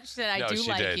she said? She said, I no, do she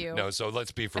like did. you. No, so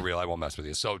let's be for real. I won't mess with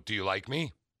you. So do you like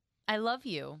me? I love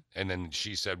you. And then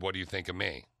she said, what do you think of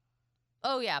me?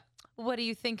 Oh, yeah. What do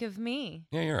you think of me?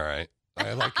 Yeah, you're all right.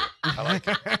 I like it. I like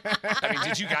it. I mean,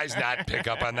 did you guys not pick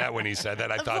up on that when he said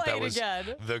that? I thought that was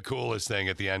the coolest thing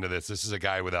at the end of this. This is a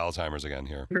guy with Alzheimer's again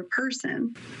here. Favorite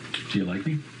person. Do you like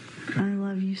me? I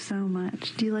love you so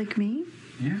much. Do you like me?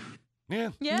 Yeah. Yeah.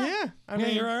 Yeah. I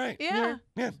mean, you're all right. Yeah.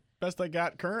 Yeah. Best I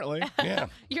got currently. Yeah.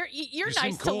 You're You nice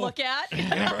seem to cool. look at.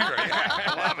 Yeah,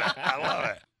 I love it. I love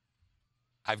it.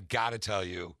 I've got to tell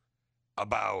you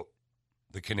about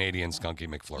the Canadian Skunky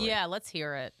McFlurry. Yeah, let's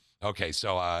hear it. Okay,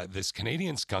 so this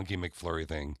Canadian Skunky McFlurry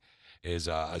thing is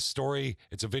a story.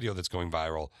 It's a video that's going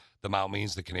viral. The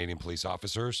Mounties, the Canadian police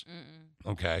officers.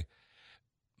 Okay.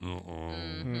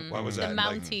 What was that?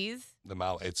 The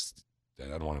Mounties. I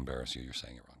don't want to embarrass you. You're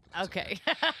saying it wrong. Okay.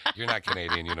 You're not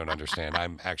Canadian. You don't understand.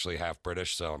 I'm actually half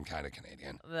British, so I'm kind of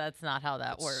Canadian. That's not how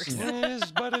that works. It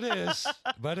is, but it is.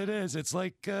 But it is. It's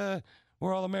like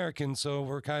we're all Americans, so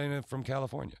we're kind of from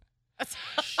California.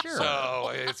 Sure.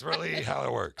 So it's really how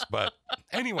it works. But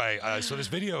anyway, so this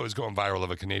video is going viral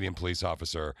of a Canadian police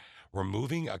officer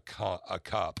removing a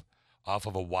cup off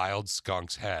of a wild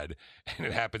skunk's head, and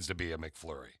it happens to be a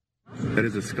McFlurry. That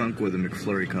is a skunk with a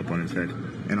McFlurry cup on his head.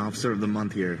 An officer of the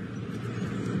month here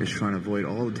is trying to avoid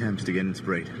all attempts to get it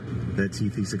sprayed. Let's see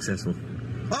if he's successful.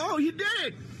 Oh, you did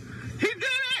it! He did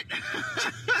it!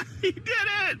 He did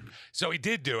it! So he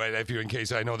did do it. In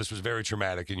case I know this was very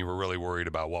traumatic and you were really worried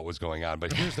about what was going on.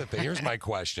 But here's the thing. Here's my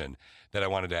question that I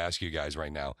wanted to ask you guys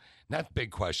right now. Not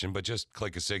big question, but just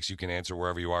click a 6. You can answer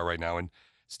wherever you are right now. And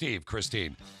Steve,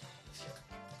 Christine.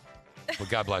 Well,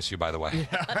 God bless you, by the way.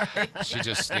 She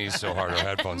just sneezed so hard her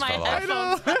headphones fell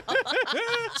off.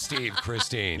 Steve,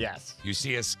 Christine. Yes. You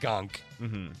see a skunk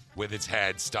with its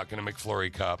head stuck in a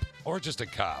McFlurry cup, or just a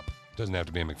cup. Doesn't have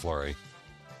to be a McFlurry.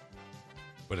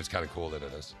 But it's kind of cool that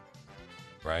it is.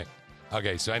 Right?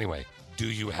 Okay, so anyway, do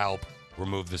you help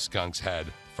remove the skunk's head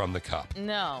from the cup?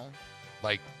 No.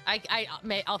 Like,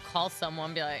 I'll call someone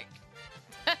and be like,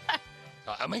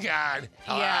 oh my God.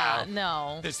 Hello. yeah,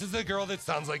 no. This is the girl that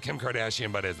sounds like Kim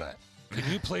Kardashian, but isn't.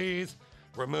 Can you please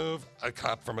remove a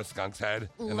cup from a skunk's head?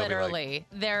 And they'll be like, Literally,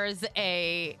 there's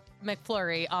a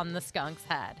McFlurry on the skunk's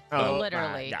head. Oh,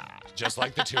 Literally. just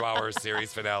like the 2-hour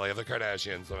series finale of the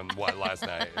Kardashians on last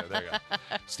night. There you go.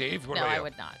 Steve, what No, about you? I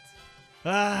would not.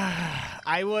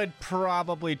 I would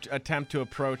probably attempt to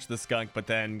approach the skunk, but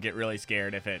then get really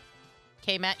scared if it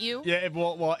Came at you? Yeah,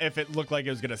 if it looked like it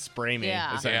was gonna spray me,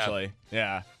 essentially.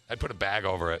 Yeah. I'd put a bag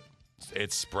over it.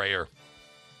 Its sprayer.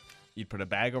 You'd put a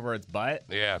bag over its butt?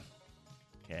 Yeah.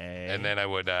 Okay. And then I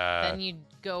would. Then you'd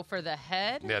go for the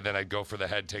head? Yeah, then I'd go for the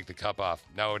head, take the cup off.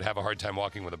 Now I would have a hard time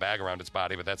walking with a bag around its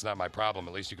body, but that's not my problem.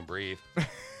 At least you can breathe.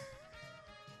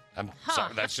 I'm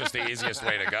sorry, that's just the easiest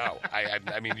way to go.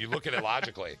 I mean, you look at it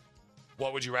logically.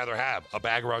 What would you rather have? A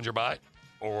bag around your butt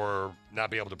or not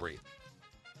be able to breathe?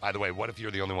 By the way, what if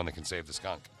you're the only one that can save the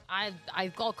skunk?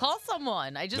 I'll call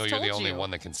someone. I just told you. No, you're the only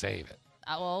one that can save it.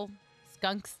 Well,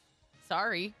 skunks.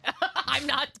 Sorry. I'm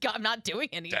not doing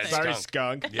anything. Dead Sorry,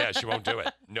 skunk. Yeah, she won't do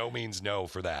it. No means no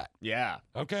for that. Yeah.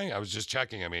 Okay, I was just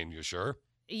checking. I mean, you sure?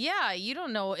 Yeah, you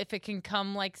don't know if it can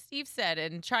come, like Steve said,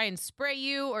 and try and spray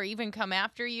you or even come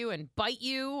after you and bite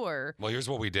you or Well, here's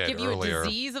what we did give you earlier. a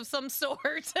disease of some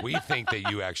sort. We think that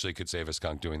you actually could save a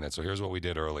skunk doing that. So here's what we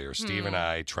did earlier. Steve and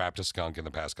I trapped a skunk in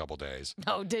the past couple days.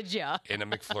 Oh, did ya? In a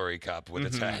McFlurry cup with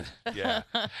its head. Yeah.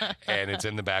 And it's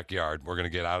in the backyard. We're going to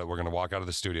get out. We're going to walk out of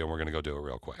the studio and we're going to go do it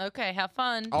real quick. Okay, have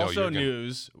fun. Also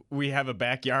news, we have a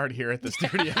backyard here at the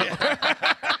studio.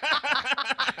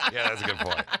 Yeah, that's a good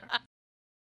point.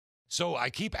 So I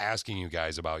keep asking you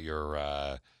guys about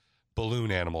your balloon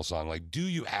animal song. Like, do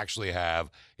you actually have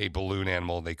a balloon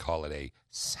animal? They call it a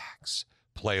sex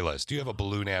playlist. Do you have a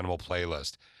balloon animal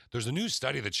playlist? There's a new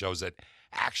study that shows that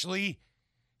actually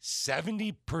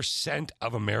 70%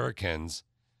 of Americans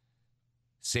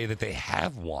say that they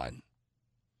have one.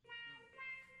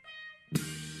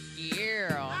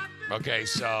 Yeah. Okay,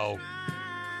 so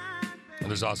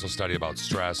there's also a study about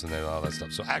stress and then all that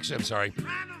stuff. So actually, I'm sorry.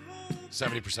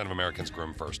 70% of Americans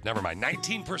groom first. Never mind.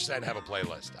 19% have a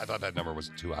playlist. I thought that number was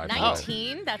too high.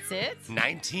 19? That's it?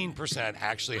 19%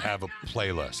 actually have a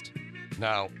playlist.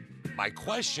 Now, my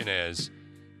question is,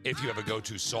 if you have a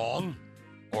go-to song,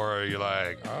 or are you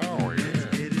like, oh,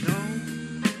 yeah.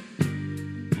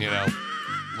 You know,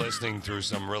 listening through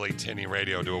some really tinny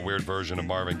radio to a weird version of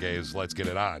Marvin Gaye's Let's Get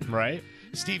It On. Right.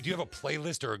 Steve, do you have a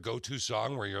playlist or a go-to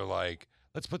song where you're like,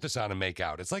 let's put this on and make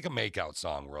out? It's like a make-out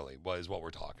song, really, is what we're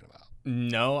talking about.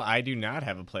 No, I do not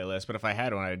have a playlist, but if I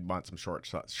had one, I'd want some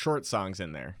short songs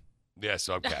in there. Yes,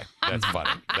 okay. That's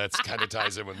funny. That's kind of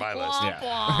ties in with my list.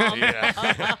 Womp,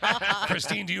 Yeah.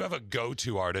 Christine, do you have a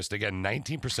go-to artist? Again,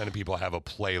 19% of people have a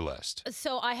playlist.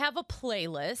 So I have a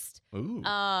playlist. Ooh.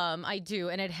 I do,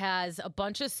 and it has a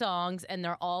bunch of songs, and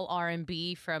they're all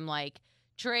R&B from like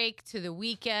Drake to The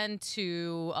Weeknd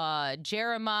to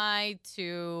Jeremiah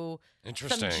to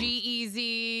some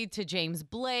G-Eazy to James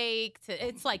Blake.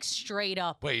 It's like straight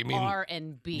up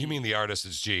R&B. You mean the artist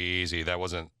is G-Eazy? That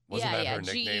wasn't that her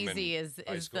nickname? G-Eazy is the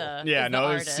it's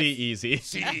artist. C-Easy.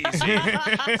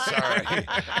 C-Eazy. Sorry.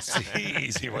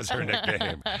 C-Eazy was her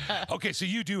nickname. Okay, so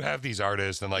you do have these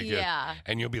artists and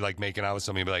and you'll be like making out with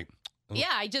somebody and be like,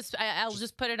 I'll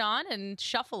just put it on and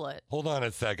shuffle it. hold on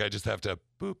a sec, I just have to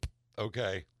boop.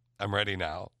 Okay, I'm ready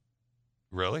now.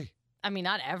 Really? I mean,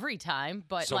 not every time,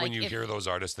 but so when you hear those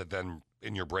artists, that then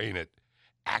in your brain it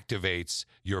activates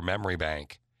your memory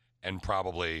bank and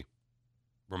probably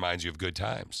reminds you of good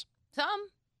times.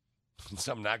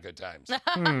 Some not good times.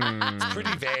 It's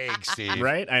pretty vague, Steve.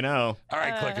 Right? I know. All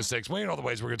right, Click of Six. Wait all the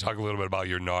ways. We're going to talk a little bit about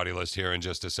your naughty list here in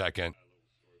just a second.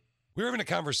 We're having a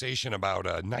conversation about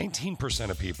 19%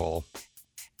 of people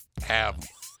have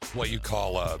what you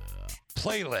call a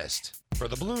playlist for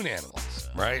the balloon animals,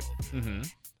 right? Mm-hmm.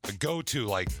 A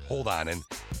go-to, hold on. And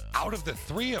out of the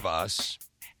three of us,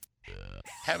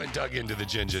 haven't dug into the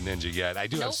Ginger Ninja yet. I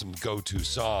do have some go-to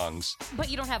songs. But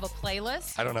you don't have a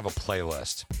playlist? I don't have a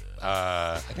playlist.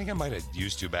 I think I might have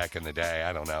used to back in the day.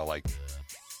 I don't know,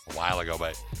 a while ago.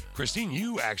 But Christine,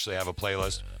 you actually have a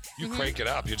playlist. You crank it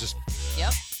up. You just...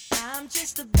 Yep.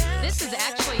 This is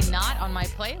actually not on my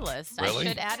playlist. Really? I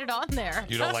should add it on there.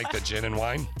 You don't like the gin and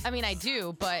wine? I mean, I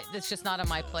do, but it's just not on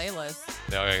my playlist.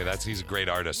 Okay, he's a great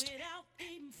artist.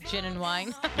 Gin and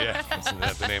wine? Yeah, isn't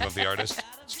that the name of the artist?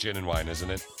 It's Gin and Wine, isn't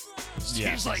it?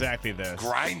 Yeah, exactly this.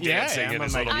 Grind dancing in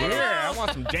his little booth. I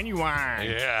want some genuine.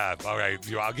 Yeah, all right.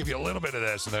 I'll give you a little bit of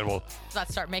this, and then we'll...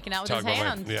 Let's start making out with his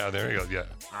hands. Yeah, there you go. Yeah.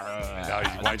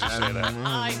 Why'd you say that?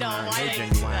 I know. Why did I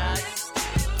do that?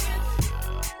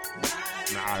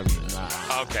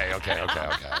 Okay.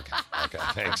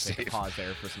 Thanks, Steve. Pause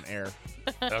there for some air.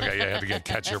 Okay, you had to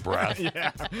catch your breath.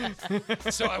 Yeah.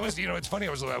 So I was, it's funny. I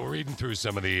was reading through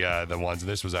some of the ones, and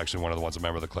this was actually one of the ones. A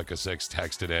member of the Click of Six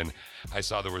texted in. I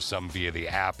saw there was some via the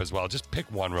app as well. Just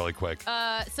pick one really quick.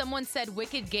 Someone said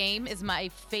 "Wicked Game" is my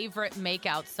favorite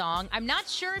makeout song. I'm not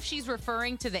sure if she's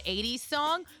referring to the '80s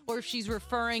song or if she's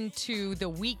referring to The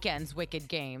Weeknd's "Wicked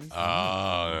Games."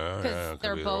 Because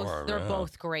they're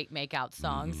both great makeout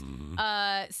songs.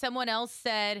 Someone else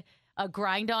said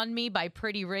 "Grind on Me" by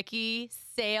Pretty Ricky,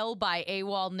 "Sail" by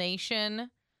AWOL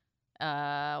Nation.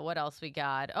 What else we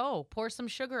got? Oh, "Pour Some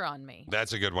Sugar on Me."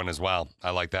 That's a good one as well. I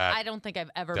like that. I don't think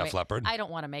I've ever Def Leppard? I don't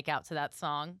want to make out to that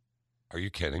song. Are you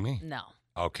kidding me? No.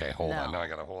 Okay, hold on. Now I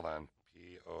gotta hold on.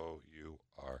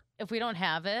 P-O-U-R. If we don't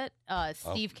have it,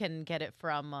 Steve can get it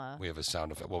from. We have a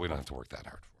sound effect. Well, we don't have to work that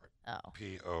hard for it. Oh.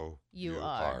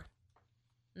 P-O-U-R.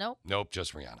 Nope,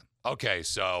 just Rihanna. Okay,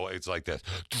 so it's like this.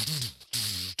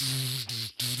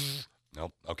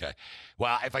 Nope. Okay.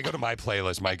 Well, if I go to my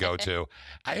playlist, my go-to,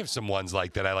 I have some ones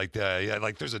like that. I like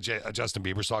there's a Justin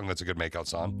Bieber song that's a good makeout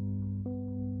song.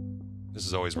 This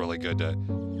is always really good to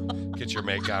get your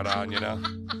makeout on,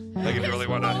 Like if you really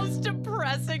want to. Most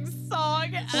depressing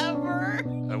song ever.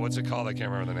 What's it called? I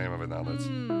can't remember the name of it now.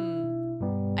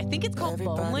 I think it's called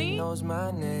Lonely. Knows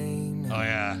my name. Oh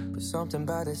yeah. But something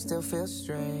about it still feels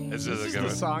strange. This is the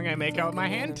song I make out with my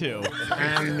hand to.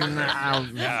 I'm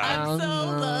so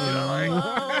low.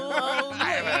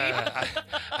 I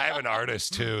have an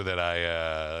artist too that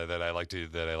I like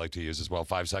to use as well.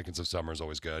 5 Seconds of Summer is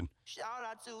always good.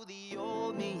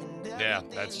 Yeah,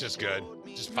 that's just good.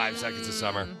 Just 5 Seconds of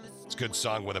Summer. It's a good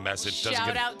song with a message.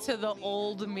 Shout out to the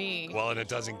old me. Well, and it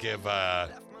doesn't give.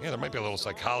 There might be a little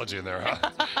psychology in there,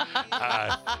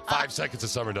 huh? 5 Seconds of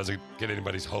Summer doesn't get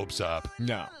anybody's hopes up.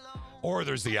 No. Or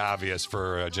there's the obvious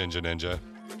for Ginger Ninja.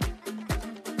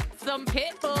 Some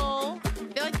Pitbull. I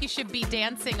feel like you should be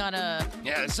dancing on a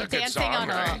it's a good song,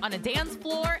 right? on a dance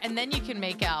floor, and then you can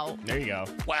make out. There you go.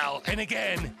 Well, and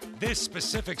again, this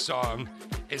specific song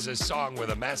is a song with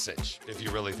a message, if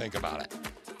you really think about it.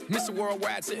 Mr.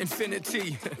 Worldwide to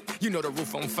infinity. You know the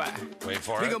roof on fire. Wait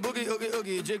for we it. We gon' boogie, oogie,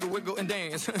 oogie, jiggle, wiggle, and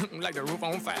dance like the roof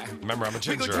on fire. Remember, I'm a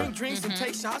ginger. We gon' drink drinks and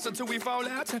take shots until we fall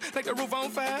out like the roof on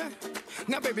fire.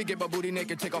 Now, baby, get my booty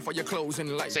naked, take off all your clothes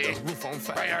and light the roof on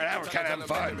fire. Right, now we're kind of having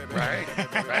fun, right?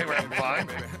 Right, we're having fun.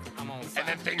 And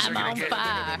then things are going to get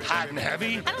hot and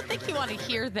heavy. I don't think you want to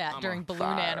hear that during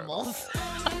Balloon Animals.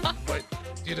 But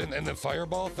you didn't, and the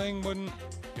fireball thing wouldn't,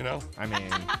 I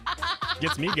mean,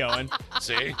 gets me going.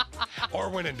 See? Or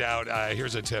when in doubt,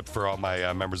 here's a tip for all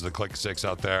my members of the Click 6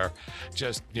 out there.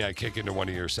 Just, kick into one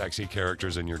of your sexy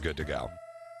characters and you're good to go.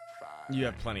 You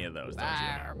have plenty of those, don't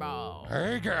Fireball. you?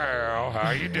 Hey, girl.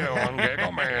 How you doing?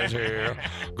 Giggle Man's here.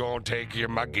 Gonna take you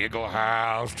to my giggle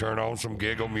house, turn on some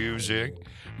giggle music,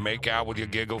 make out with your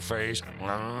giggle face.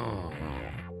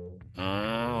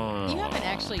 You haven't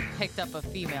actually picked up a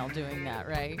female doing that,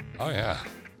 right? Oh, yeah.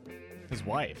 His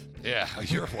wife. Yeah,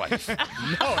 your wife.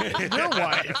 No, your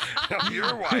wife. No,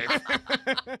 your wife.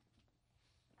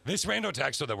 This rando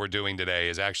texto that we're doing today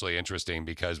is actually interesting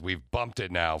because we've bumped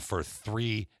it now for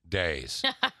 3 days.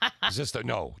 Is this 2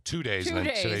 days? 2 and then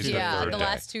days, today's yeah. the third The day.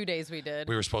 last 2 days we did.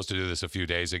 We were supposed to do this a few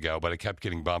days ago, but it kept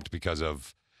getting bumped because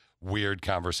of weird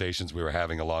conversations we were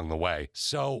having along the way.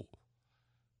 So,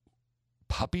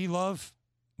 puppy love?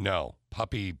 No.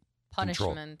 Puppy control.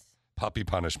 Punishment. Puppy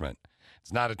punishment.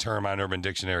 It's not a term on Urban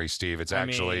Dictionary, Steve. It's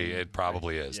actually, it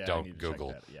probably is. Yeah, I Don't need to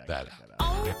Google check that. that.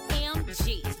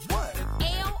 OMG. What?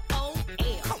 LOL.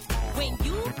 When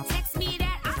you text me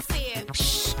that, I said,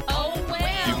 psh, oh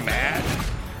well. You mad?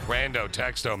 Rando,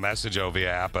 texto, messageo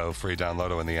via Appo. Free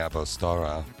downloado in the Appo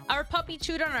store. Our puppy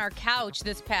chewed on our couch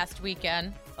this past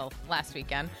weekend. Well, last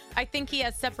weekend. I think he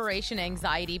has separation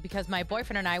anxiety because my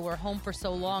boyfriend and I were home for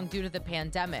so long due to the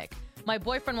pandemic. My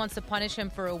boyfriend wants to punish him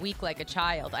for a week like a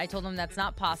child. I told him that's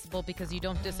not possible because you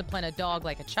don't discipline a dog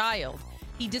like a child.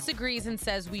 He disagrees and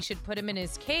says we should put him in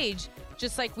his cage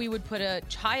just like we would put a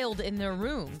child in their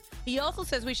room. He also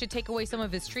says we should take away some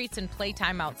of his treats and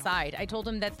playtime outside. I told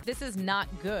him that this is not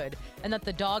good and that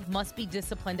the dog must be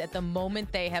disciplined at the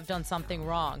moment they have done something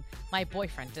wrong. My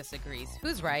boyfriend disagrees.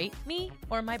 Who's right, me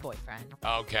or my boyfriend?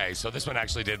 Okay, so this one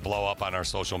actually did blow up on our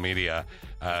social media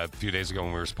a few days ago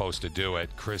when we were supposed to do it.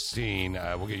 Christine,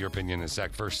 we'll get your opinion in a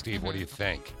sec. First, Steve, what do you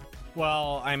think?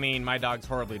 Well, I mean, my dog's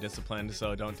horribly disciplined,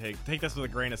 so don't take this with a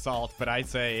grain of salt. But I'd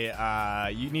say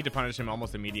you need to punish him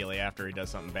almost immediately after he does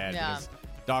something bad because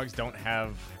dogs don't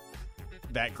have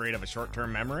that great of a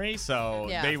short-term memory, so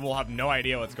they will have no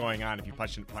idea what's going on if you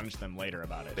punish them later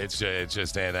about it. It's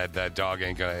just that dog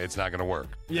ain't gonna. It's not gonna work.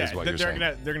 Yeah, is what you're saying.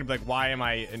 they're gonna be like, why am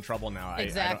I in trouble now?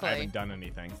 Exactly. I haven't done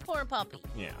anything. Poor puppy.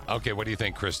 Yeah. Okay, what do you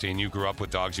think, Christine? You grew up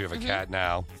with dogs. You have a cat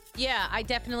now. Yeah, I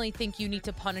definitely think you need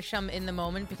to punish them in the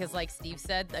moment because, like Steve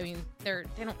said, I mean, their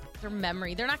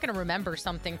memory, they're not going to remember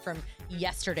something from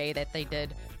yesterday that they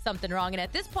did something wrong. And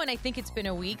at this point, I think it's been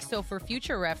a week. So for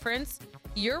future reference,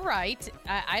 you're right.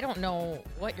 I don't know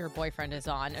what your boyfriend is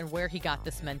on and where he got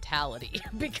this mentality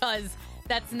because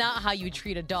that's not how you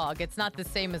treat a dog. It's not the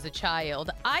same as a child.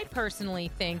 I personally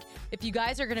think if you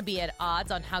guys are going to be at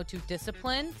odds on how to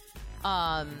discipline,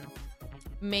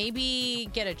 maybe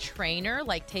get a trainer,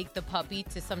 like take the puppy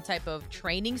to some type of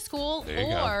training school,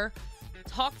 or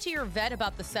talk to your vet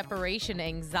about the separation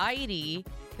anxiety,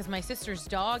 because my sister's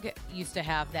dog used to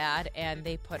have that, and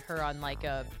they put her on like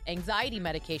a anxiety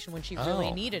medication when she really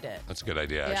needed it. That's a good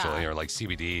idea, actually. Or like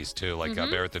CBDs, too. Like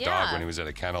Barrett the dog, when he was at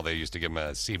a kennel, they used to give him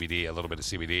a little bit of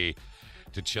CBD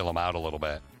to chill him out a little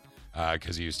bit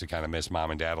because he used to kind of miss mom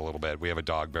and dad a little bit. We have a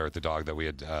dog, Barrett the dog, that we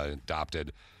had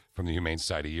adopted from the Humane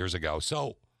Society years ago.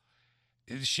 So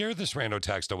share this rando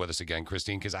texto with us again,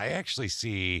 Christine, because I actually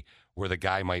see where the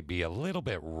guy might be a little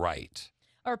bit right.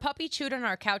 Our puppy chewed on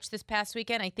our couch this past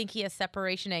weekend. I think he has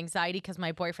separation anxiety because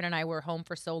my boyfriend and I were home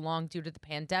for so long due to the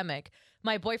pandemic.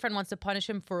 My boyfriend wants to punish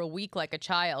him for a week like a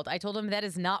child. I told him that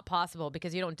is not possible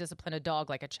because you don't discipline a dog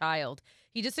like a child.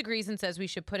 He disagrees and says we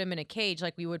should put him in a cage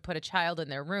like we would put a child in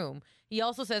their room. He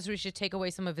also says we should take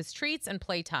away some of his treats and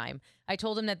playtime. I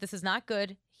told him that this is not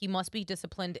good. He must be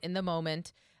disciplined in the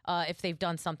moment if they've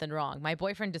done something wrong. My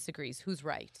boyfriend disagrees. Who's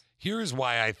right? Here's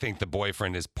why I think the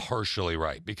boyfriend is partially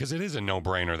right, because it is a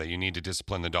no-brainer that you need to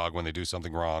discipline the dog when they do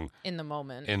something wrong. In the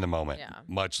moment. Yeah.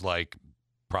 Much like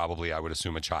probably, I would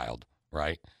assume, a child,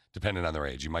 right? Depending on their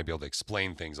age. You might be able to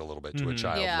explain things a little bit to a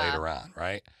child later on,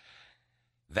 right?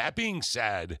 That being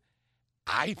said,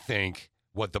 I think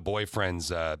what the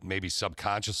boyfriend's maybe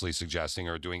subconsciously suggesting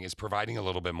or doing is providing a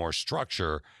little bit more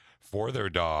structure for their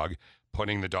dog,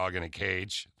 putting the dog in a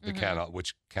cage, the kennel,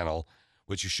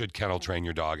 which you should kennel train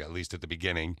your dog, at least at the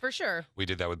beginning. For sure. We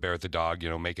did that with Barrett the dog,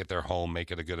 make it their home, make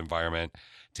it a good environment,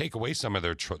 take away some of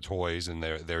their toys and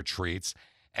their treats,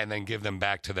 and then give them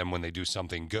back to them when they do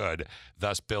something good,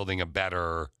 thus building a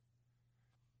better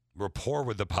rapport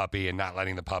with the puppy and not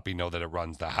letting the puppy know that it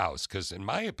runs the house. Because in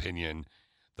my opinion,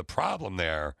 the problem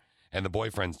there, and the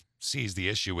boyfriend sees the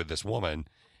issue with this woman,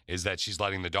 is that she's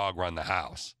letting the dog run the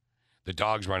house. The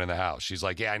dog's running the house. She's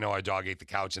like, yeah, I know our dog ate the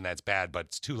couch and that's bad, but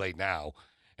it's too late now.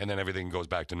 And then everything goes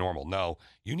back to normal. No,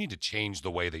 you need to change the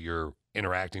way that you're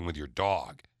interacting with your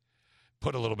dog.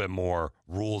 Put a little bit more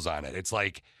rules on it. It's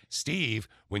like, Steve,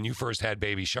 when you first had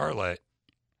baby Charlotte,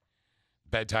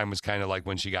 bedtime was kind of like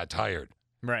when she got tired.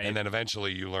 Right. And then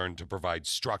eventually you learned to provide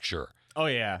structure. Oh,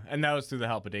 yeah. And that was through the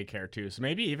help of daycare, too. So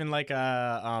maybe even like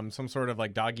some sort of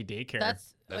like doggy daycare.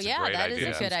 That's that a great is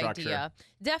idea. a good idea.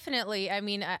 Definitely. I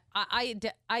mean,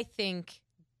 I think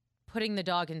putting the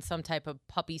dog in some type of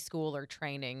puppy school or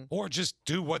training. Or just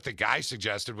do what the guy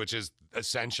suggested, which is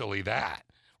essentially that.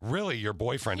 Really, your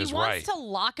boyfriend is right. He wants to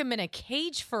lock him in a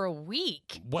cage for a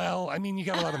week. Well, I mean, you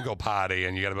got to let him go potty,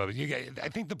 and I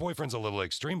think the boyfriend's a little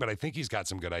extreme, but I think he's got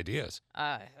some good ideas.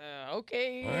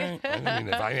 Okay. All right. I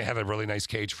mean, if I had a really nice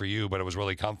cage for you, but it was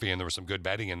really comfy and there was some good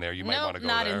bedding in there, you might want to go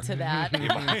not there. into that. You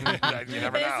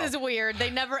never know. This is weird.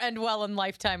 They never end well in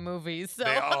Lifetime movies. So.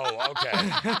 Okay.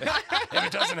 If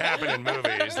it doesn't happen in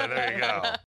movies, then there you go.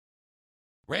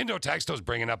 Rando Texto's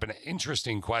bringing up an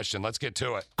interesting question. Let's get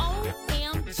to it.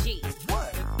 OMG.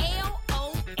 What?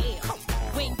 LOL.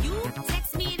 When you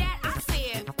text me that, I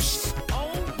said,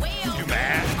 oh, well. You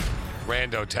mad?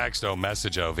 Rando Texto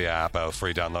Messageo via Appo.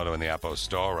 Free download in the Appo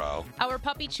Store. Our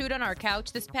puppy chewed on our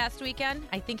couch this past weekend.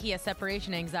 I think he has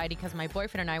separation anxiety because my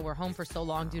boyfriend and I were home for so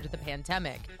long due to the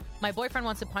pandemic. My boyfriend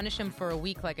wants to punish him for a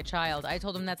week like a child. I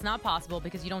told him that's not possible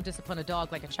because you don't discipline a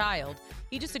dog like a child.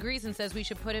 He disagrees and says we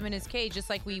should put him in his cage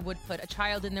just like we would put a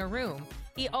child in their room.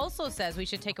 He also says we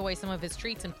should take away some of his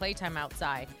treats and playtime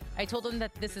outside. I told him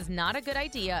that this is not a good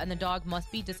idea and the dog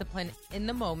must be disciplined in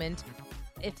the moment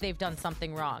if they've done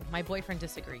something wrong. My boyfriend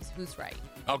disagrees. Who's right?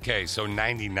 Okay, so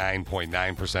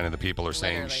 99.9% of the people are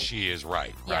saying she is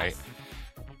right, right? Yes.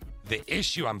 The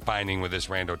issue I'm finding with this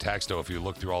Rando Texto, if you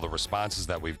look through all the responses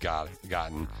that we've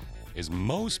gotten, is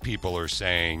most people are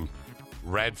saying,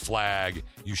 red flag,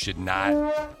 you should not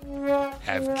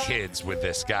have kids with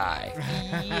this guy.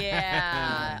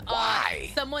 Yeah.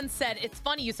 Why? Someone said, it's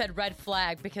funny you said red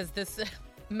flag because this,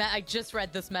 I just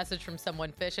read this message from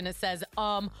someone, Fish, and it says,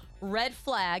 red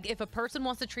flag, if a person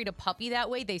wants to treat a puppy that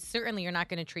way, they certainly are not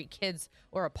going to treat kids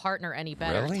or a partner any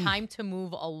better. Really? Time to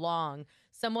move along.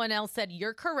 Someone else said,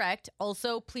 you're correct.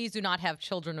 Also, please do not have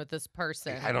children with this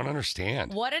person. I don't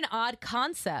understand. What an odd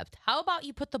concept. How about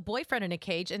you put the boyfriend in a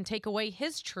cage and take away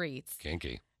his treats?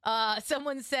 Kinky.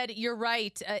 Someone said, you're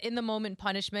right, in the moment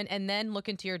punishment, and then look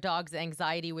into your dog's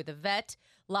anxiety with a vet.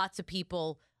 Lots of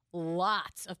people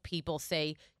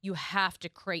say you have to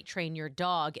crate train your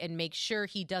dog and make sure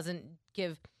he doesn't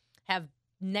have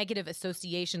negative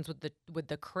associations with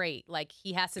the crate. Like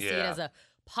he has to see it as a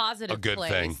positive good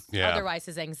place. thing. Yeah. Otherwise,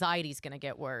 his anxiety is going to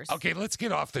get worse. Okay, let's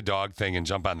get off the dog thing and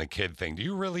jump on the kid thing. Do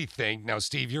you really think, now,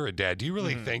 Steve, you're a dad, do you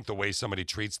really think the way somebody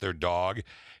treats their dog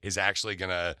is actually going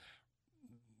to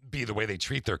be the way they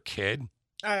treat their kid?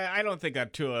 I don't think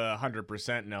that to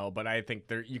 100% no, but I think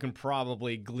you can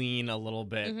probably glean a little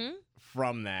bit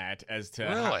from that as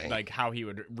to how he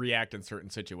would react in certain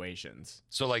situations.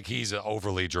 So like he's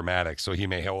overly dramatic, so he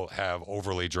may have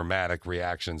overly dramatic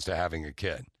reactions to having a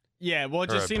kid. Yeah, well, it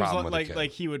just seems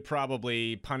like he would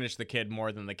probably punish the kid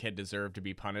more than the kid deserved to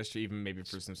be punished, even maybe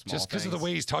for some small just because of things. the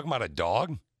way he's talking about a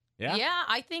dog? Yeah. Yeah,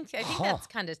 I think that's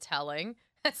kind of telling.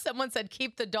 Someone said,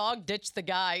 keep the dog, ditch the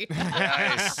guy.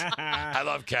 Nice. I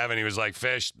love Kevin. He was like,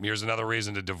 Fish, here's another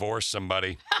reason to divorce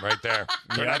somebody right there.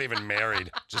 They're not even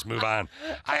married. Just move on.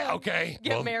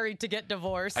 Get married to get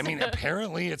divorced. I mean,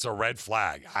 apparently it's a red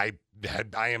flag. I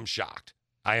am shocked.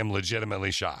 I am legitimately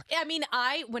shocked. I mean,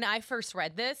 when I first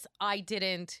read this, I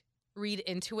didn't read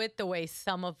into it the way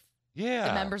some of the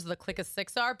members of the Click of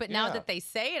Six are. But now that they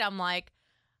say it, I'm like,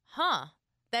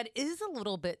 that is a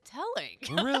little bit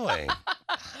telling. Really?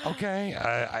 Okay.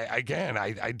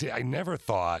 I never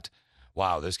thought,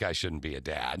 wow, this guy shouldn't be a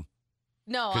dad.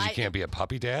 No, because you can't be a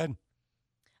puppy dad.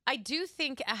 I do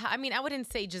think. I mean, I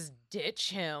wouldn't say just ditch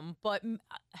him, but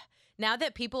now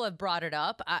that people have brought it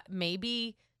up,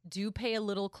 maybe do pay a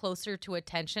little closer to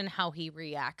attention how he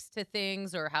reacts to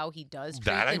things or how he does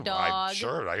treat the dog.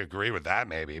 I agree with that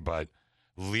maybe, but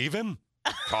leave him,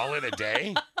 call it a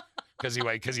day, because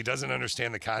he doesn't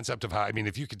understand the concept of how. I mean,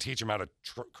 if you could teach him how to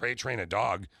crate train a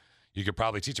dog, you could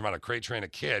probably teach him how to crate train a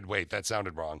kid. Wait, that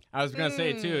sounded wrong. I was gonna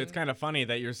say too. It's kind of funny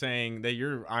that you're saying that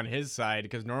you're on his side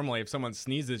because normally if someone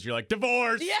sneezes, you're like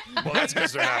divorce. Yeah. Well, that's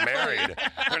because they're not married.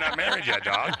 They're not married yet,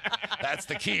 dog. That's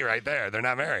the key right there. They're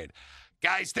not married.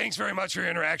 Guys, thanks very much for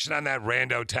your interaction on that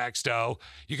Rando Texto.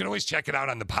 You can always check it out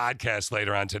on the podcast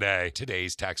later on today.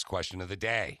 Today's text question of the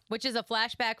day. Which is a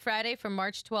Flashback Friday from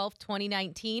March 12th,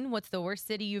 2019. What's the worst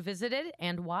city you visited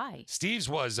and why? Steve's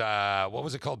was, what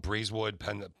was it called? Breezewood,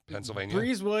 Pennsylvania?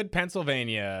 Breezewood,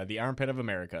 Pennsylvania, the armpit of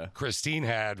America. Christine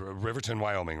had Riverton,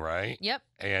 Wyoming, right? Yep.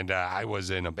 And I was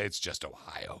it's just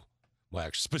Ohio. Well,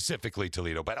 actually, specifically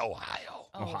Toledo, but Ohio.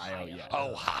 Ohio, yeah.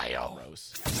 Ohio.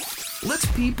 Gross. Let's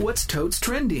peep what's totes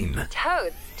trending.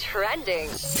 Toads trending.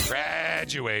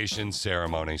 Graduation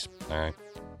ceremonies. All right.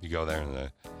 You go there and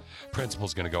the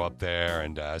principal's going to go up there,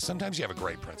 and sometimes you have a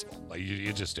great principal. Like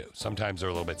you just do. Sometimes they're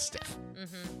a little bit stiff.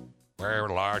 We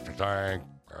would like to thank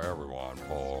everyone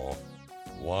for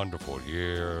wonderful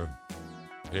year.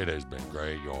 It has been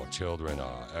great. Your children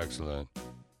are excellent.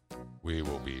 We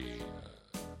will be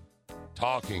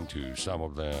talking to some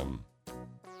of them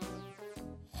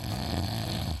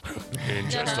in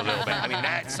just a little bit. I mean,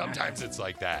 that sometimes it's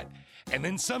like that. And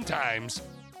then sometimes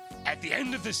at the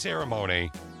end of the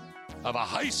ceremony of a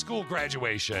high school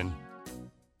graduation,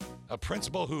 a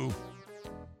principal who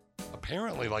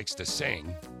apparently likes to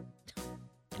sing.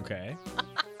 Okay.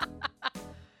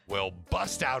 Will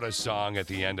bust out a song at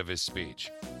the end of his speech.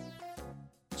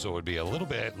 So it would be a little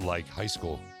bit like high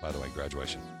school, by the way,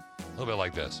 graduation. A little bit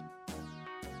like this.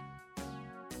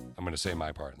 I'm going to say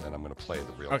my part, and then I'm going to play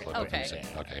the real clip of him singing.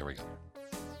 Okay, here we go.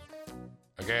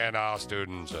 Again, our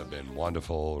students have been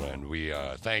wonderful, and we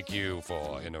thank you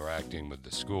for interacting with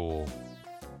the school.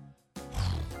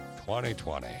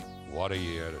 2020. What a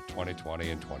year to 2020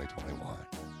 and 2021.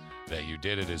 That you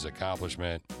did it is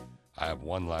accomplishment. I have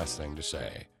one last thing to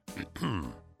say.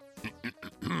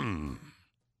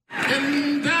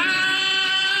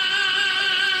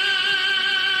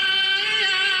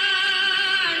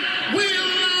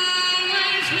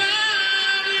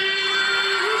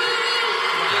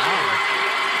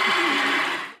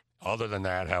 Other than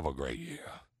that, have a great year.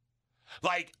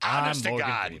 Like, honest to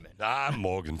God, I'm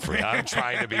Morgan Freeman. I'm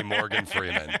trying to be Morgan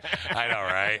Freeman. I know,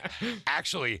 right?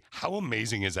 Actually, how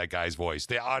amazing is that guy's voice?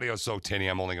 The audio's so tinny,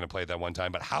 I'm only going to play it that one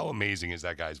time, but how amazing is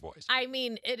that guy's voice? I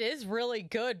mean, it is really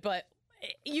good, but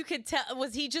you could tell,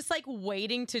 was he just like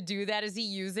waiting to do that? Is he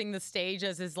using the stage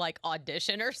as his like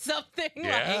audition or something?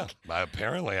 Yeah,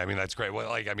 apparently. I mean, that's great. Well,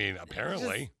 like, I mean,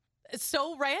 apparently. It's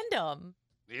so random.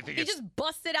 He just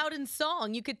busted out in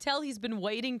song. You could tell he's been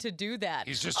waiting to do that.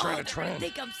 He's just trying to trend. I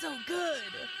think I'm so good.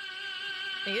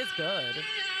 He is good.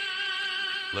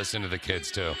 Listen to the kids,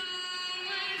 too.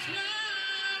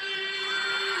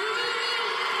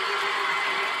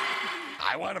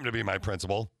 I want him to be my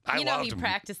principal. You know he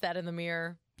practiced that in the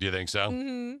mirror. Do you think so?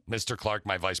 Mm-hmm. Mr. Clark,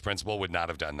 my vice principal, would not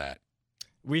have done that.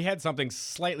 We had something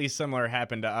slightly similar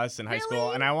happen to us in high school,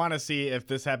 and I want to see if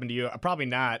this happened to you. Probably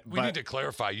not. We need to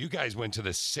clarify. You guys went to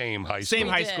the same high school. Same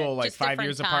high school, like 5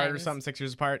 years apart or something, 6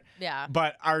 years apart. Yeah.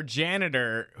 But our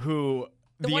janitor, who...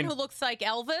 The one who looks like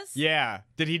Elvis? Yeah.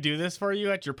 Did he do this for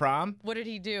you at your prom? What did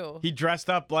he do? He dressed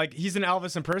up like... He's an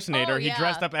Elvis impersonator. Oh, He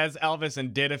dressed up as Elvis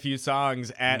and did a few songs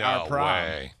at our prom.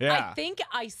 Way. Yeah. I think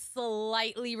I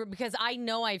slightly... Because I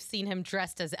know I've seen him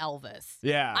dressed as Elvis.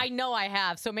 Yeah. I know I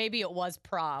have, so maybe it was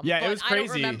prom. Yeah, but it was crazy. I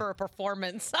don't remember a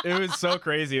performance. It was so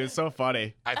crazy. It was so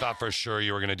funny. I thought for sure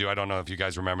you were going to do... I don't know if you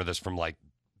guys remember this from like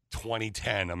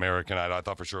 2010 American Idol. I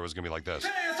thought for sure it was going to be like this.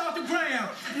 Hands off the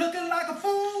ground, looking like a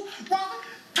fool, walking,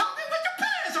 talking with your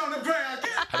pants on the ground.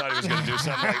 I thought he was going to do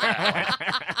something like that.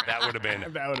 Like, that would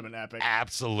have been epic.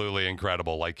 Absolutely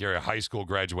incredible. Like your high school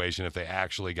graduation, if they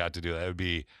actually got to do that, it would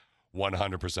be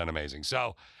 100% amazing.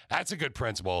 So that's a good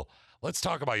principle. Let's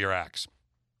talk about your ex.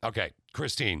 Okay,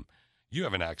 Christine, you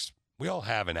have an ex. We all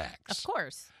have an ex. Of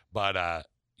course. But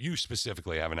you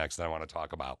specifically have an ex that I want to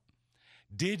talk about.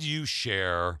 Did you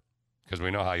share, because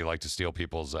we know how you like to steal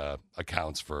people's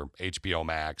accounts for HBO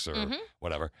Max or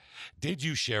whatever. Did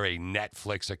you share a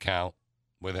Netflix account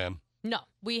with him? No,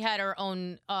 we had our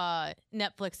own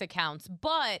Netflix accounts,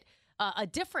 but a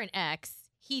different ex,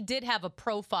 he did have a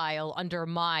profile under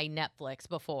my Netflix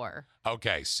before.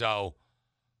 Okay, so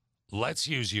let's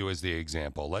use you as the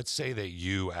example. Let's say that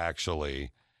you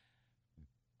actually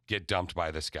get dumped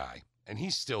by this guy, and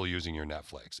he's still using your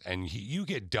Netflix, and you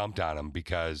get dumped on him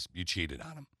because you cheated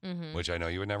on him, which I know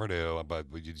you would never do, but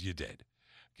you did.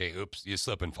 Okay, oops, you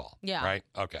slip and fall. Yeah. Right?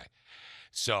 Okay.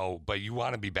 So, but you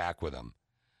want to be back with him.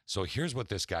 So here's what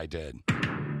this guy did,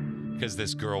 because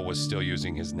this girl was still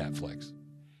using his Netflix.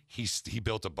 He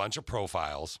built a bunch of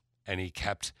profiles, and he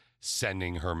kept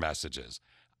sending her messages.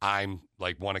 I'm,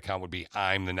 like, one account would be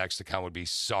I'm, the next account would be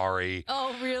sorry.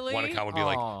 Oh, really? One account would be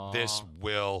like, this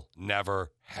will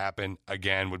never happen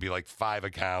again, would be like 5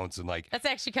 accounts, and like, That's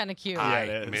actually kind of cute.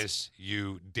 I miss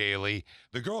you daily.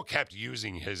 The girl kept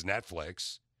using his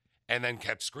Netflix and then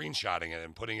kept screenshotting it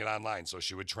and putting it online so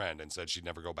she would trend, and said she'd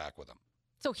never go back with him.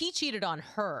 So he cheated on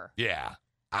her. Yeah.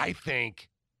 I think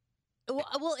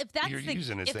Well, if that's you're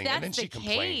using his if thing, and then that's she the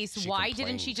complained. case, She why complained.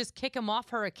 didn't she just kick him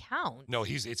off her account? No,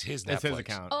 it's his Netflix. It's his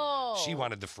account. Oh. She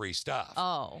wanted the free stuff.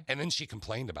 Oh. And then she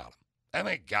complained about him. Oh,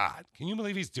 my God. Can you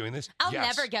believe he's doing this? I'll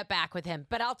Yes. never get back with him,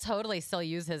 but I'll totally still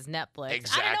use his Netflix. I don't know.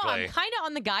 Exactly. I'm kind of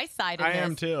on the guy's side of I this.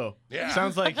 am too. Yeah.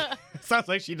 Sounds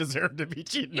like she deserved to be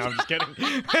cheating. No, I'm just kidding.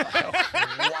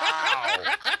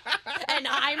 Wow. And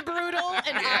I'm brutal,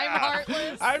 and I'm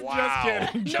heartless. I'm Wow.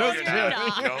 just kidding. No, Just you're kidding.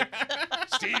 not. Nope.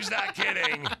 Steve's not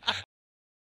kidding.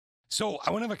 So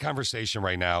I want to have a conversation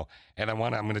right now, and I'm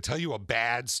going to tell you a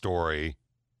bad story,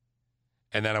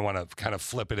 and then I want to kind of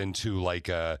flip it into like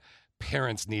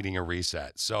parents needing a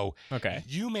reset. So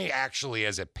you may actually,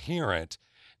 as a parent,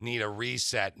 need a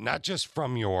reset, not just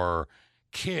from your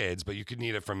kids, but you could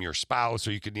need it from your spouse,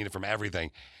 or you could need it from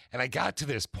everything. And I got to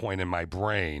this point in my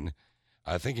brain,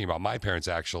 thinking about my parents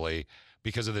actually,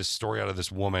 because of this story out of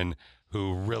this woman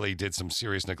who really did some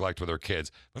serious neglect with her kids.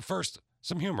 But first,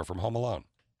 some humor from Home Alone.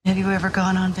 Have you ever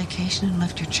gone on vacation and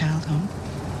left your child home?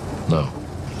 No,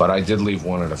 but I did leave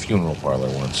one at a funeral parlor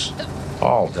once,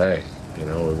 all day. You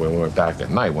know, we went back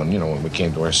at night when we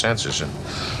came to our senses, and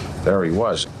there he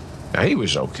was. Now, he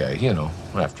was okay,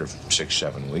 after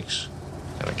 6-7 weeks.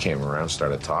 And I came around,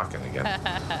 started talking again.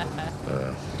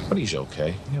 But he's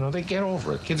okay. They get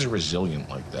over it. Kids are resilient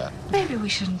like that. Maybe we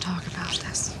shouldn't talk about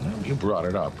this. Well, you brought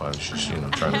it up. I was just,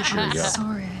 trying to cheer you up.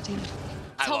 Sorry, I did.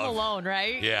 It's Home Alone,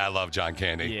 right? Yeah, I love John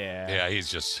Candy. Yeah,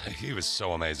 he was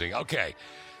so amazing. Okay,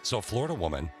 so a Florida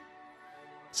woman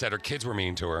said her kids were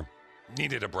mean to her,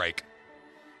 needed a break,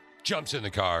 jumps in the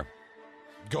car,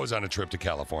 goes on a trip to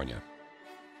California.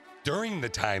 During the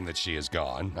time that she is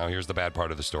gone, now here's the bad part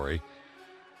of the story,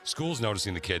 school's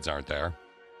noticing the kids aren't there,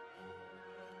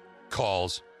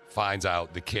 calls, finds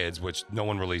out the kids, which no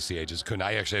one released the ages.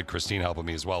 I actually had Christine helping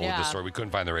me as well with the story. We couldn't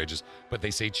find their ages, but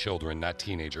they say children, not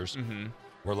teenagers.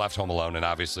 Were left home alone, and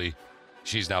obviously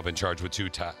she's now been charged with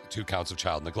two counts of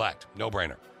child neglect. No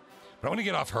brainer. But I want to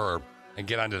get off her and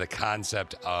get onto the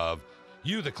concept of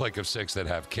you, the clique of 6 that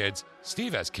have kids.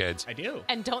 Steve has kids. I do.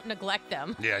 And don't neglect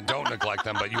them. Yeah, and don't neglect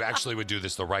them, but you actually would do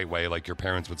this the right way, like your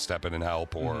parents would step in and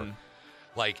help, or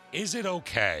like, is it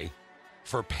okay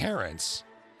for parents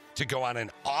to go on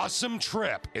an awesome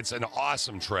trip? It's an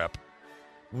awesome trip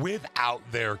without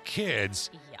their kids,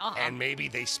 and maybe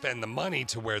they spend the money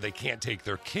to where they can't take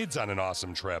their kids on an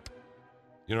awesome trip.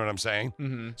 You know what I'm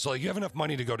saying? So like, you have enough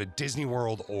money to go to Disney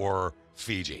World or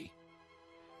Fiji.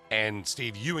 And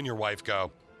Steve, you and your wife go,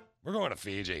 we're going to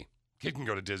Fiji. Kid can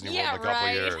go to Disney World in a couple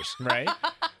years. Right.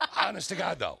 Honest to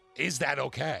God, though, is that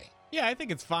okay? Yeah, I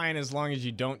think it's fine as long as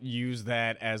you don't use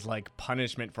that as like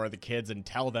punishment for the kids and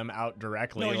tell them out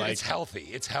directly. No, like, it's healthy.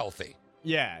 It's healthy.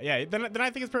 Yeah. Then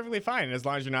I think it's perfectly fine as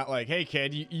long as you're not like, hey,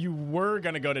 kid, you were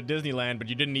going to go to Disneyland, but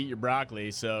you didn't eat your broccoli,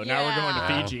 so now we're going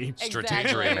to Fiji.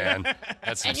 Strategery, man.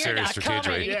 That's some serious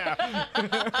strategery. Yeah.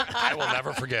 I will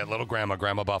never forget little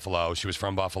Grandma Buffalo. She was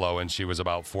from Buffalo, and she was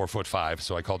about 4'5",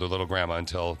 so I called her Little Grandma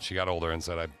until she got older and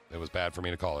said it was bad for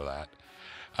me to call her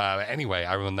that. Anyway,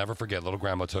 I will never forget little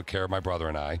Grandma took care of my brother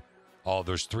and I.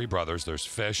 There's 3 brothers. There's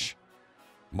Fish,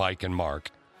 Mike, and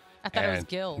Mark. I thought it was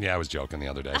Gil. Yeah, I was joking the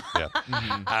other day. Yeah.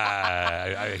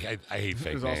 I hate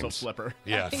fake names. There's also Flipper.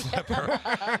 Yeah, Flipper.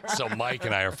 So Mike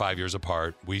and I are 5 years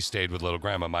apart. We stayed with little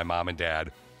Grandma. My mom and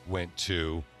dad went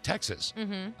to Texas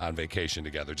on vacation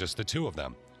together, just the 2 of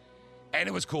them. And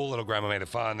it was cool. Little Grandma made it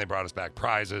fun. They brought us back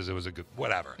prizes. It was a good,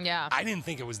 whatever. Yeah. I didn't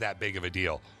think it was that big of a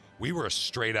deal. We were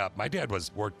straight up. My dad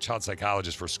worked child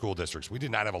psychologist for school districts. We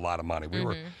did not have a lot of money. We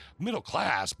were middle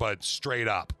class, but straight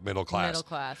up middle class. Middle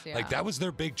class, yeah. Like that was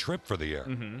their big trip for the year,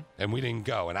 and we didn't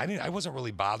go. And I wasn't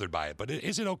really bothered by it. But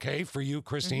is it okay for you,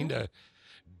 Christine, to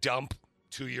dump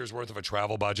 2 years worth of a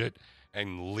travel budget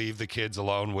and leave the kids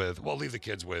alone with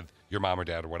your mom or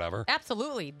dad or whatever?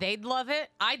 Absolutely, they'd love it.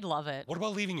 I'd love it. What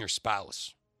about leaving your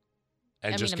spouse?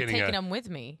 And I'm getting taking them with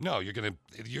me. No, you're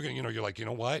like, you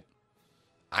know what?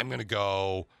 I'm going to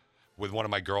go with one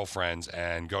of my girlfriends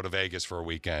and go to Vegas for a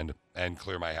weekend and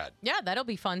clear my head. Yeah, that'll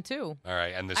be fun too. All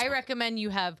right. And I recommend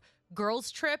you have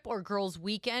girls trip or girls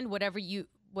weekend,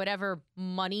 whatever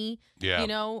money,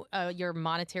 your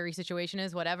monetary situation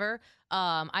is, whatever.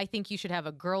 I think you should have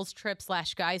a girls trip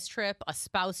 / guys trip, a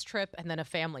spouse trip, and then a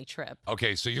family trip.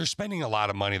 Okay, so you're spending a lot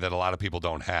of money that a lot of people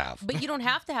don't have. But you don't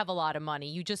have to have a lot of money.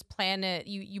 You just plan it.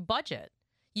 You budget.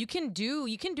 You can do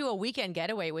a weekend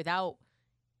getaway without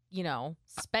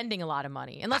spending a lot of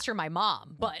money, unless you're my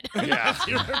mom, but. Yeah,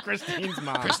 you're Christine's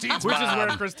mom. Which is where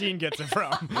Christine gets it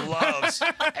from. Loves,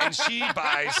 and she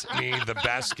buys me the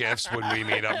best gifts when we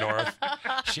meet up north.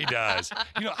 She does.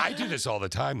 I do this all the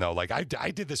time, though. Like, I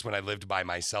did this when I lived by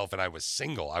myself and I was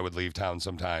single. I would leave town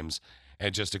sometimes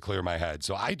and just to clear my head.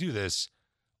 So I do this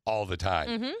all the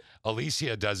time.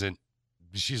 Alicia doesn't.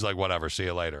 She's like, whatever, see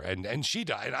you later. And she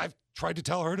does. And I've tried to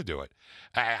tell her to do it.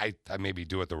 I maybe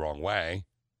do it the wrong way.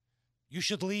 You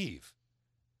should leave.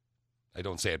 I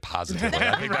don't say it positively.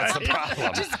 I think that's the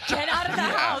problem. Just get out of the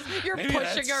house. You're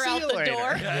pushing her out the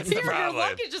door. Your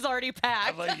luggage is already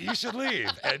packed. I'm like, you should leave.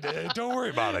 And don't worry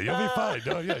about it. You'll be fine.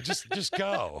 No, yeah, just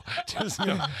go. Just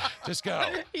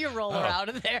go. You roll her out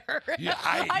of there. Yeah,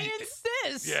 I insist.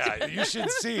 this? Yeah, you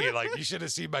should see. Like, you should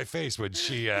have seen my face when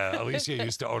she, Alicia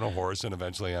used to own a horse, and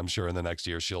eventually, I'm sure in the next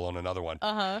year, she'll own another one.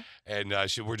 And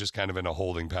we're just kind of in a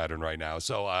holding pattern right now.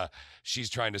 So she's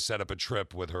trying to set up a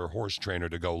trip with her horse trainer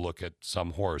to go look at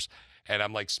some horse. And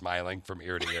I'm like smiling from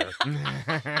ear to ear.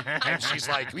 And she's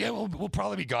like, yeah, we'll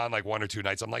probably be gone like 1 or 2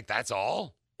 nights. I'm like, that's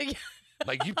all?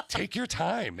 Like, you take your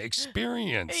time,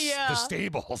 experience the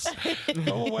stables.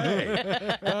 Go away.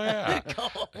 Oh, yeah. Go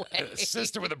away.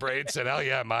 Sister with a braid said, oh,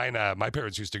 yeah, mine, my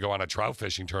parents used to go on a trout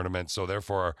fishing tournament. So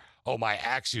therefore, my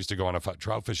ex used to go on a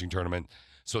trout fishing tournament.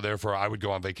 So therefore, I would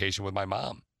go on vacation with my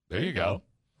mom. There you go.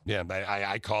 Yeah,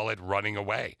 I call it running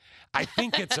away. I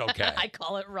think it's okay. I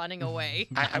call it running away.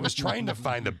 I was trying to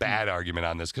find the bad argument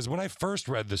on this because when I first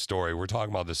read the story, we're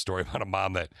talking about this story about a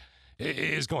mom that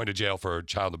is going to jail for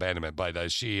child abandonment,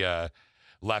 but she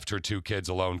left her 2 kids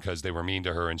alone because they were mean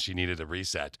to her and she needed a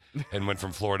reset and went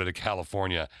from Florida to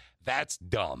California. That's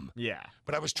dumb. Yeah.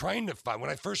 But I was trying to find, when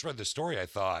I first read the story, I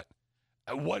thought,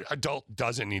 what adult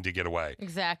doesn't need to get away?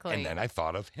 Exactly. And then I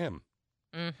thought of him.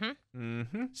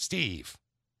 Steve,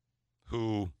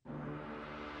 who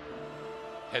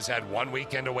has had 1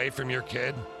 weekend away from your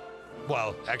kid.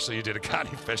 Well, actually, you did a Connie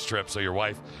fish trip, so your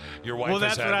wife Well,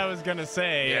 that's what I was gonna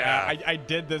say. Yeah. I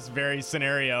did this very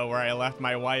scenario where I left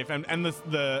my wife, and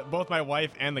both my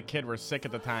wife and the kid were sick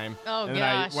at the time. Oh, and gosh.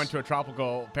 then I went to a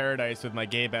tropical paradise with my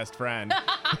gay best friend.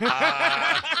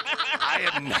 I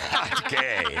am not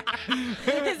gay.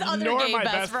 His other Nor gay my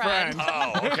best friend.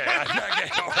 Oh, okay. I'm not gay.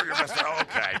 Oh, your best friend.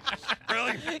 Okay.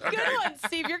 Really? Okay. Good one,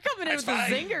 Steve. You're coming in That's with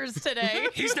fine. the zingers today.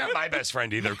 He's not my best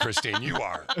friend either, Christine. You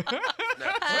are.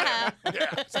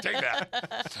 Yeah, so take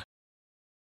that.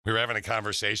 We were having a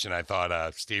conversation. I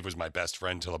thought Steve was my best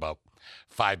friend till about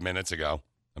 5 minutes ago.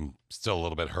 I'm still a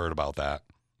little bit hurt about that.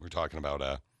 We were talking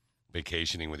about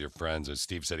vacationing with your friends. As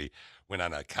Steve said, he went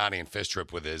on a Connie and fish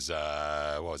trip with his,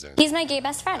 what was it? He's my gay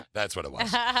best friend. That's what it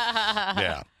was.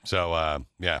 Yeah. So,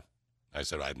 yeah. I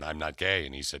said, I'm not gay.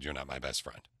 And he said, you're not my best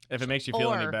friend. If it makes you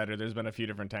feel any better, there's been a few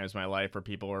different times in my life where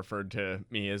people referred to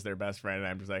me as their best friend, and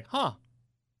I'm just like, huh.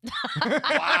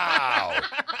 Wow.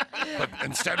 But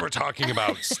instead, we're talking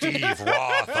about Steve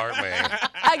Roth, aren't we?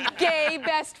 A gay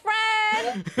best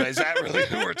friend. Is that really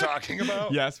who we're talking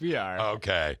about? Yes, we are.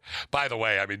 Okay. By the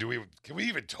way, I mean, can we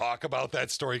even talk about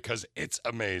that story? Because it's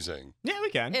amazing. Yeah, we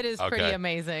can. It is pretty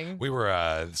amazing. We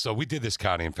were, so we did this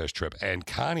Connie and fish trip, and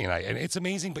Connie and I, and it's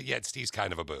amazing, but yet Steve's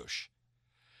kind of a boosh.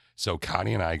 So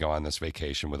Connie and I go on this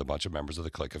vacation with a bunch of members of the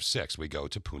Clique of 6. We go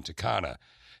to Punta Cana.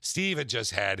 Steve had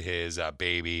just had his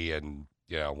baby and,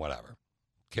 whatever.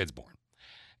 Kid's born.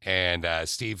 And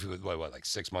Steve, what, like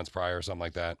 6 months prior or something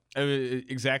like that?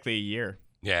 Exactly a year.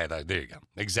 Yeah, there you go.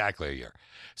 Exactly a year.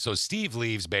 So Steve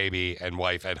leaves baby and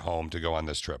wife at home to go on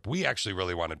this trip. We actually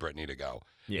really wanted Brittany to go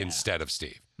instead of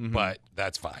Steve, but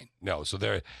that's fine. No,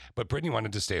 but Brittany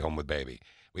wanted to stay home with baby.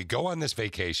 We go on this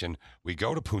vacation. We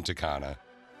go to Punta Cana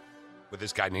with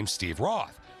this guy named Steve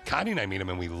Roth. Connie and I meet him,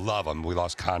 and we love him. We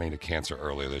lost Connie to cancer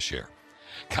earlier this year.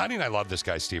 Connie and I love this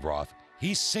guy, Steve Roth.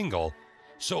 He's single.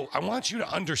 So I want you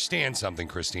to understand something,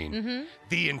 Christine.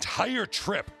 The entire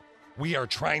trip, we are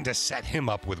trying to set him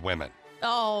up with women.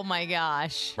 Oh, my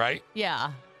gosh. Right?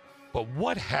 Yeah. But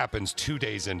what happens 2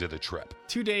 days into the trip?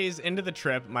 2 days into the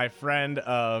trip, my friend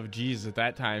of, at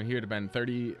that time, he would have been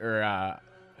 30, or a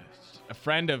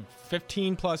friend of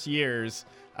 15 plus years,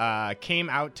 came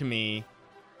out to me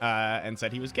and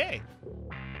said he was gay.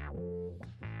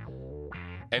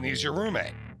 And he's your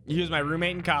roommate. He was my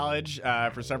roommate in college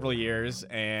for several years,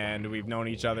 and we've known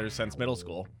each other since middle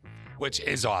school. Which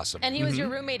is awesome. And he was your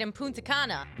roommate in Punta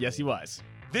Cana. Yes, he was.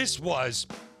 This was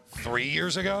 3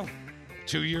 years ago?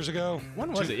 2 years ago?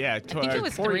 When was it? Yeah. I think it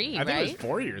was 3, I think it was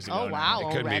 4 years ago. Oh, wow.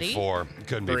 It couldn't be 4. It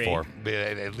couldn't be 3. 4. But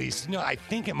at least, no, I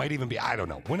think it might even be, I don't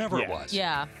know, whenever it was.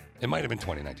 Yeah. It might have been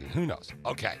 2019. Who knows?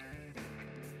 Okay.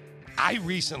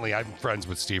 I'm friends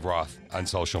with Steve Roth on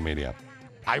social media.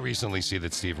 I recently see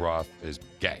that Steve Roth is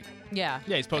gay. Yeah.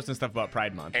 Yeah, he's posting stuff about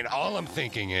Pride Month. And all I'm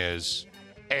thinking is,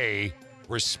 A,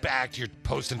 respect. You're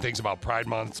posting things about Pride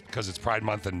Month because it's Pride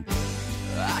Month, and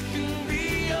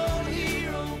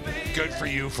good for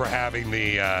you for having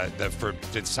for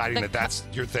deciding that's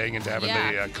your thing and to having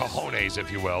the cojones,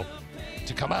 if you will,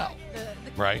 to come out.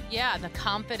 Right? Yeah, the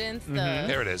confidence.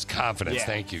 There it is. Confidence. Yeah.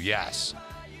 Thank you. Yes.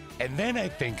 And then I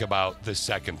think about the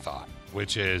second thought,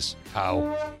 which is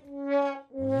how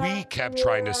we kept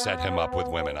trying to set him up with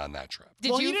women on that trip. He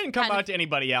didn't come out to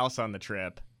anybody else on the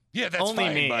trip. Yeah, that's only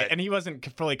fine, me, but and he wasn't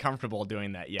fully comfortable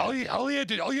doing that yet. all he had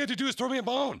to do is throw me a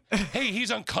bone. Hey,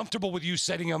 he's uncomfortable with you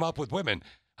setting him up with women.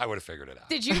 I would have figured it out.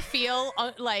 Did you feel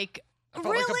like I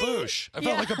felt like a boosh. I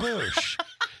felt like a boosh.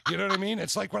 You know what I mean?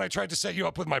 It's like when I tried to set you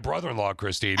up with my brother-in-law,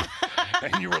 Christine,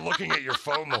 and you were looking at your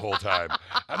phone the whole time.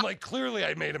 I'm like, clearly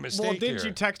I made a mistake Well, didn't here.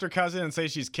 you text her cousin and say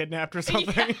she's kidnapped or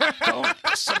something? Don't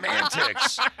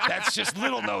semantics. That's just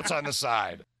little notes on the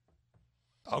side.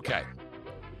 Okay.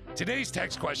 Today's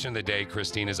text question of the day,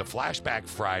 Christine, is a Flashback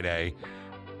Friday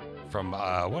from,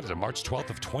 March 12th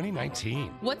of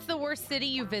 2019. What's the worst city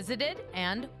you visited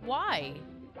and why?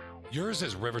 Yours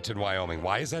is Riverton, Wyoming.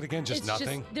 Why is that again? Just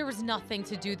nothing? There was nothing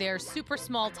to do there. Super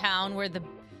small town where the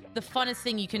funnest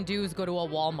thing you can do is go to a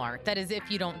Walmart. That is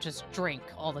if you don't just drink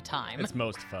all the time. It's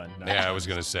most fun. Yeah, I was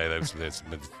going to say that's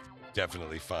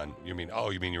definitely fun. You mean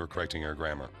you were correcting your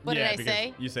grammar. What did I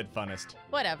say? You said funnest.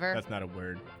 Whatever. That's not a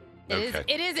word.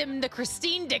 It is in the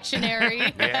Christine dictionary.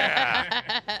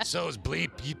 Yeah. So is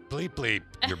bleep, bleep.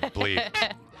 You're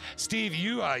bleep. Steve,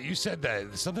 you said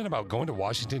that something about going to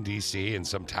Washington, D.C. in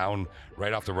some town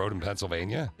right off the road in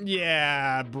Pennsylvania?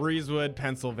 Yeah, Breezewood,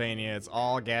 Pennsylvania. It's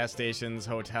all gas stations,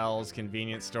 hotels,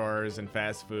 convenience stores, and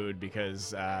fast food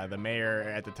because the mayor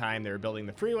at the time they were building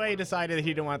the freeway decided that he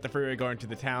didn't want the freeway going to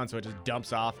the town, so it just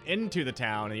dumps off into the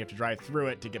town, and you have to drive through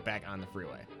it to get back on the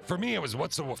freeway. For me, it was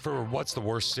what's the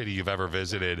worst city you've ever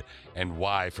visited and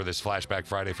why for this Flashback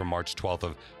Friday from March 12th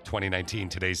of 2019.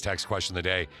 Today's text question of the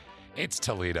day. It's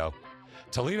Toledo.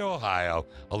 Toledo, Ohio.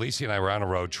 Alicia and I were on a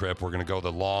road trip. We're going to go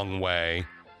the long way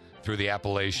through the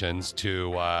Appalachians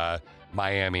to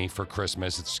Miami for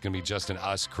Christmas. It's going to be just an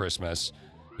us Christmas.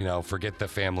 You know, forget the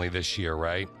family this year,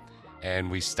 right?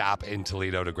 And we stop in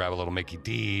Toledo to grab a little Mickey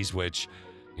D's, which,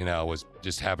 you know, was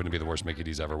just happened to be the worst Mickey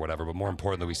D's ever, whatever. But more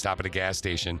importantly, we stop at a gas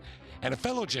station, and a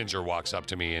fellow ginger walks up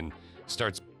to me and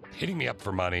starts hitting me up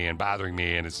for money and bothering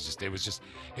me, and it was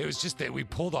just that we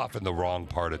pulled off in the wrong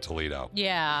part of Toledo.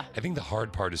 Yeah. I think the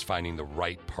hard part is finding the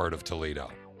right part of Toledo.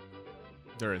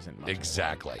 There isn't much.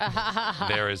 Exactly.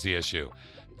 There is the issue.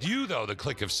 You, though, the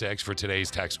click of six for today's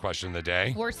text question of the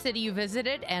day. Worst city you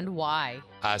visited and why?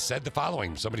 Said the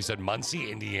following. Somebody said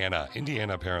Muncie, Indiana.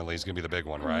 Indiana apparently is going to be the big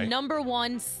one, right? Number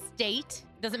one state.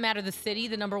 Doesn't matter the city.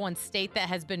 The number one state that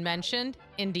has been mentioned,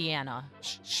 Indiana.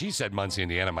 She said Muncie,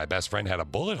 Indiana. My best friend had a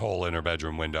bullet hole in her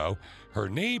bedroom window. Her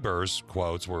neighbors,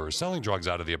 quotes, were selling drugs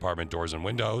out of the apartment doors and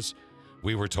windows.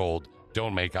 We were told,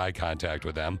 don't make eye contact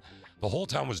with them. The whole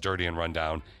town was dirty and run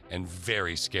down and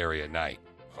very scary at night.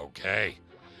 Okay.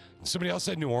 Somebody else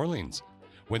said New Orleans.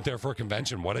 Went there for a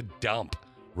convention. What a dump.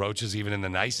 Roaches even in the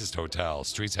nicest hotel.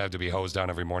 Streets have to be hosed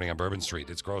down every morning on Bourbon Street.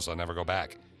 It's gross. I'll never go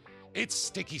back. It's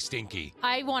sticky, stinky.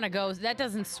 I want to go. That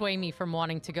doesn't sway me from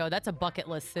wanting to go. That's a bucket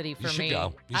list city for me. You should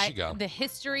go. You should go. The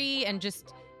history and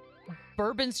just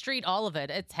Bourbon Street, all of it.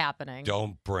 It's happening.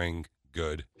 Don't bring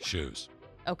good shoes.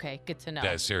 Okay, good to know.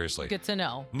 Yeah, seriously. Good to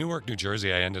know. Newark, New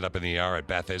Jersey. I ended up in the ER at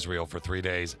Beth Israel for 3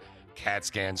 days. CAT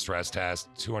scan, stress test,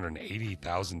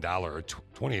 $280,000 or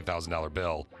 $28,000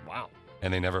 bill. Wow.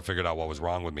 And they never figured out what was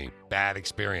wrong with me. Bad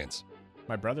experience.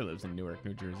 My brother lives in Newark,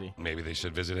 New Jersey. Maybe they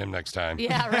should visit him next time.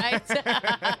 Yeah,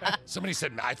 right. Somebody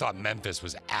said, I thought Memphis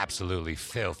was absolutely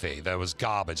filthy. There was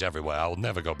garbage everywhere. I will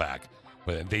never go back.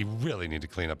 But they really need to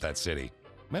clean up that city.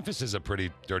 Memphis is a pretty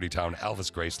dirty town.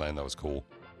 Elvis Graceland, that was cool.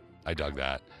 I dug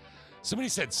that. Somebody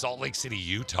said Salt Lake City,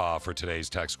 Utah for today's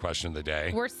text question of the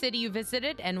day. Worst city you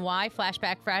visited and why?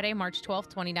 Flashback Friday, March 12th,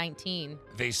 2019.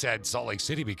 They said Salt Lake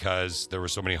City because there were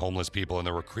so many homeless people and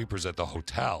there were creepers at the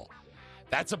hotel.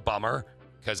 That's a bummer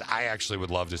because I actually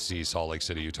would love to see Salt Lake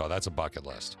City, Utah. That's a bucket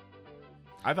list.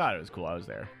 I thought it was cool. I was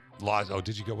there. Oh,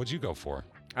 did you go? What'd you go for?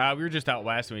 We were just out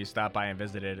west and we stopped by and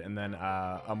visited, and then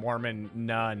a Mormon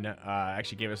nun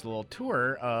actually gave us a little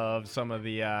tour of some of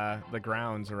the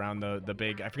grounds around the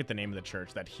big, I forget the name of the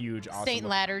church, that huge, awesome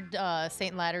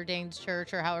St. Latter-Dane's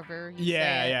Church or however you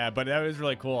say it. Yeah, but that was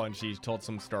really cool, and she told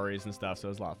some stories and stuff, so it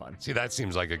was a lot of fun. See, that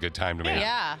seems like a good time to me.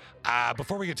 Yeah.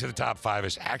 Before we get to the top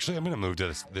five-ish, actually, I'm going to move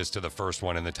to this to the first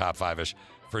one in the top five-ish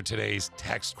for today's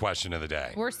text question of the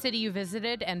day. Worst city you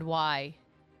visited and why?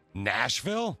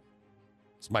 Nashville?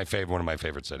 It's one of my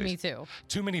favorite cities. Me too.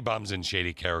 Too many bums and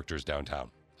shady characters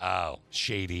downtown. Oh,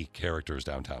 shady characters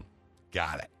downtown.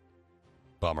 Got it.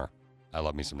 Bummer. I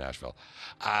love me some Nashville.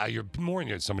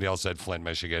 Somebody else said Flint,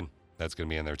 Michigan. That's going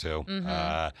to be in there too.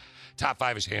 Mm-hmm. Top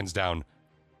five is hands down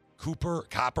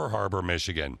Copper Harbor,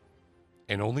 Michigan.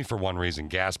 And only for one reason,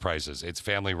 gas prices. It's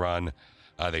family run.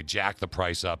 They jack the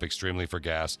price up extremely for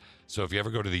gas. So if you ever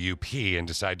go to the UP and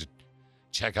decide to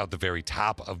check out the very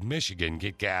top of Michigan,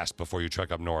 get gas before you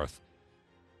trek up north.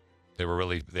 They were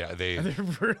really they're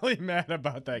really mad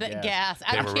about that gas.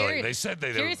 I'm curious. They said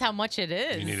curious how much it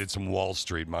is. You needed some Wall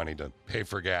Street money to pay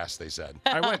for gas, they said.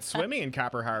 I went swimming in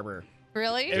Copper Harbor.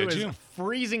 Really? It was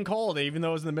freezing cold, even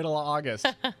though it was in the middle of August.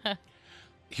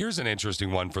 Here's an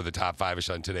interesting one for the top 5-ish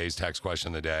on today's text question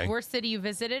of the day. Worst city you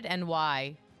visited and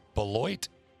why? Beloit,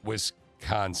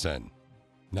 Wisconsin.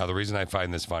 Now, the reason I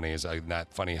find this funny is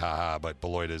not funny, haha, but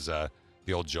Beloit is the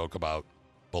old joke about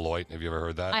Beloit. Have you ever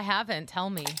heard that? I haven't. Tell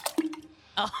me.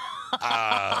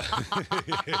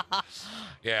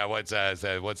 Yeah, what's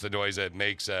the noise that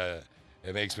makes it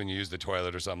makes when you use the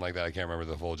toilet or something like that? I can't remember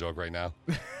the full joke right now.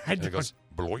 It goes,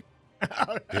 Beloit.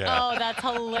 Yeah. Oh, that's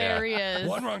hilarious. Yeah.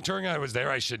 One wrong turn I was there.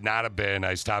 I should not have been.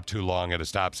 I stopped too long at a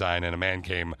stop sign, and a man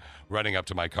came running up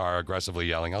to my car, aggressively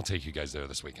yelling, "I'll take you guys there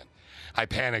this weekend." I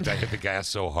panicked. I hit the gas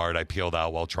so hard I peeled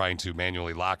out while trying to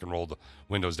manually lock and roll the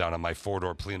windows down on my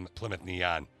 4-door Plymouth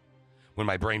Neon. When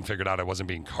my brain figured out I wasn't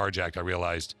being carjacked, I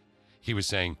realized he was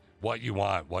saying, "What you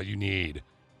want, what you need."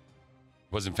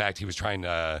 Was in fact he was trying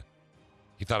to.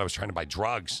 He thought I was trying to buy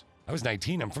drugs. I was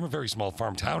 19. I'm from a very small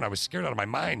farm town. I was scared out of my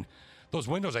mind. Those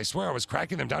windows, I swear, I was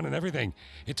cracking them down and everything.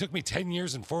 It took me 10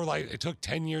 years and 4 lives. It took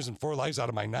 10 years and 4 lives out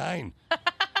of my 9.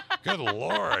 Good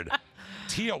Lord.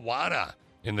 Tijuana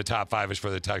in the top 5-ish for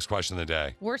the text question of the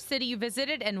day. Worst city you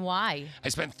visited and why? I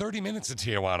spent 30 minutes in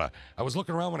Tijuana. I was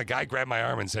looking around when a guy grabbed my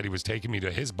arm and said he was taking me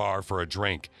to his bar for a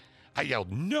drink. I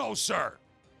yelled, "No, sir,"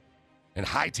 and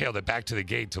hightailed it back to the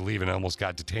gate to leave, and almost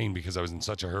got detained because I was in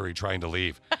such a hurry trying to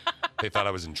leave. They thought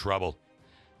I was in trouble.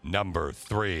 Number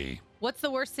 3. What's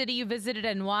the worst city you visited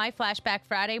and why? Flashback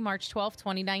Friday, March 12th,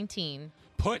 2019.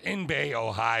 Put-in-Bay,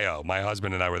 Ohio. My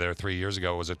husband and I were there 3 years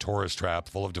ago. It was a tourist trap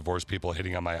full of divorced people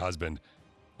hitting on my husband.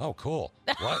 Oh, cool.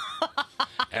 What?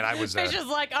 And I was... Fish is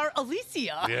like,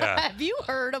 Alicia, yeah. Have you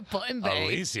heard of Put-in-Bay?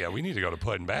 Alicia, we need to go to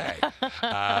Put-in-Bay.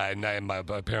 And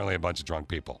apparently a bunch of drunk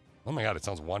people. Oh, my God, it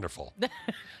sounds wonderful.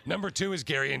 Number 2 is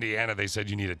Gary, Indiana. They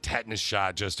said you need a tetanus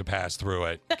shot just to pass through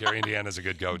it. Gary, Indiana's a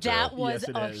good go-to. That was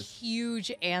a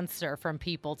huge answer from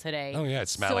people today. Oh, yeah,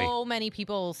 it's smelly. So many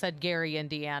people said Gary,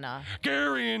 Indiana.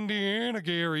 Gary, Indiana,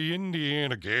 Gary,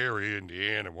 Indiana, Gary,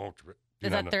 Indiana. Won't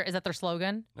Is that their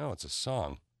slogan? No, it's a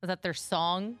song. Is that their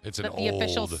song? It's the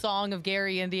official song of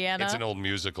Gary, Indiana? It's an old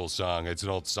musical song. It's an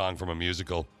old song from a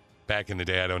musical. Back in the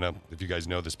day, I don't know if you guys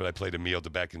know this, but I played Emil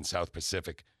DeBeck in South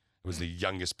Pacific. I was the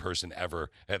youngest person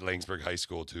ever at Langsburg High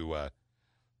School to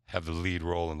have the lead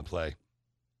role in the play.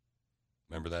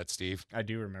 Remember that, Steve? I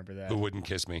do remember that. Who wouldn't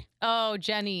kiss me? Oh,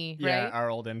 Jenny, yeah, right? our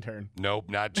old intern. Nope,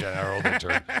 not Jen, our old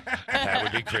intern. That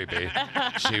would be creepy.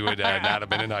 She would not have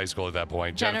been in high school at that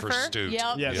point. Jennifer Stute.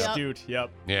 Yep. Yeah, Stute, yep.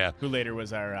 Yeah. Who later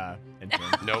was our intern.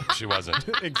 Nope, she wasn't.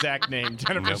 Exact name,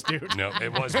 Jennifer Stute. No,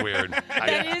 it was weird.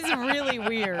 That is really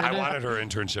weird. I wanted her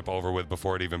internship over with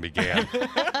before it even began.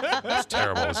 It was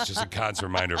terrible. It was just a constant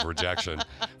reminder of rejection.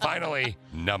 Finally,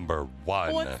 number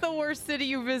 1. What's the worst city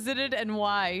you visited and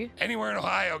why? Anywhere in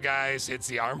Ohio, guys. It's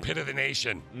the armpit of the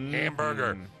nation.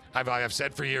 Hamburger. I've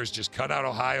said for years, just cut out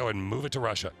Ohio and move it to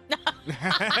Russia.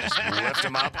 Just lift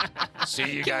them up.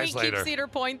 See you guys later. Can we keep Cedar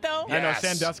Point, though? Yes. I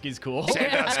know, Sandusky's cool.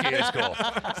 Sandusky is cool.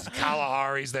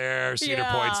 Kalahari's there. Cedar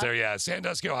Point's there. Yeah,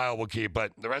 Sandusky, Ohio will keep,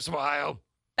 but the rest of Ohio?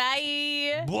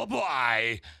 Bye.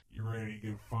 Bye-bye. You ready to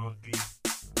get funky?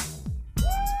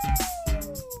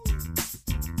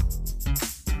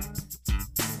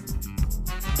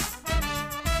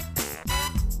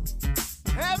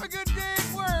 Have a good day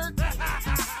at work.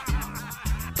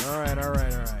 All right.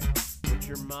 Put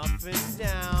your muffin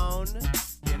down,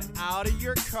 get out of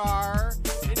your car,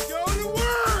 and go to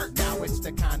work. Now it's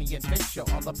the Connie and Fish Show,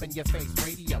 all up in your face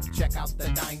radio. Check out the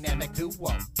dynamic duo.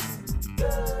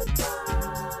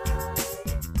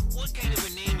 What kind of a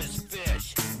name is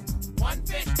Fish? One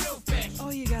fish, two fish.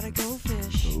 Oh, you gotta go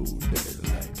fish. Oh, daddy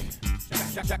like.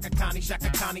 Shaka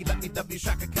Connie, let me W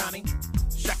Shaka Connie.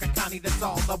 Shaka Connie, that's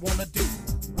all I wanna do.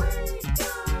 Wake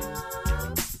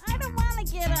up! I don't wanna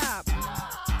get up.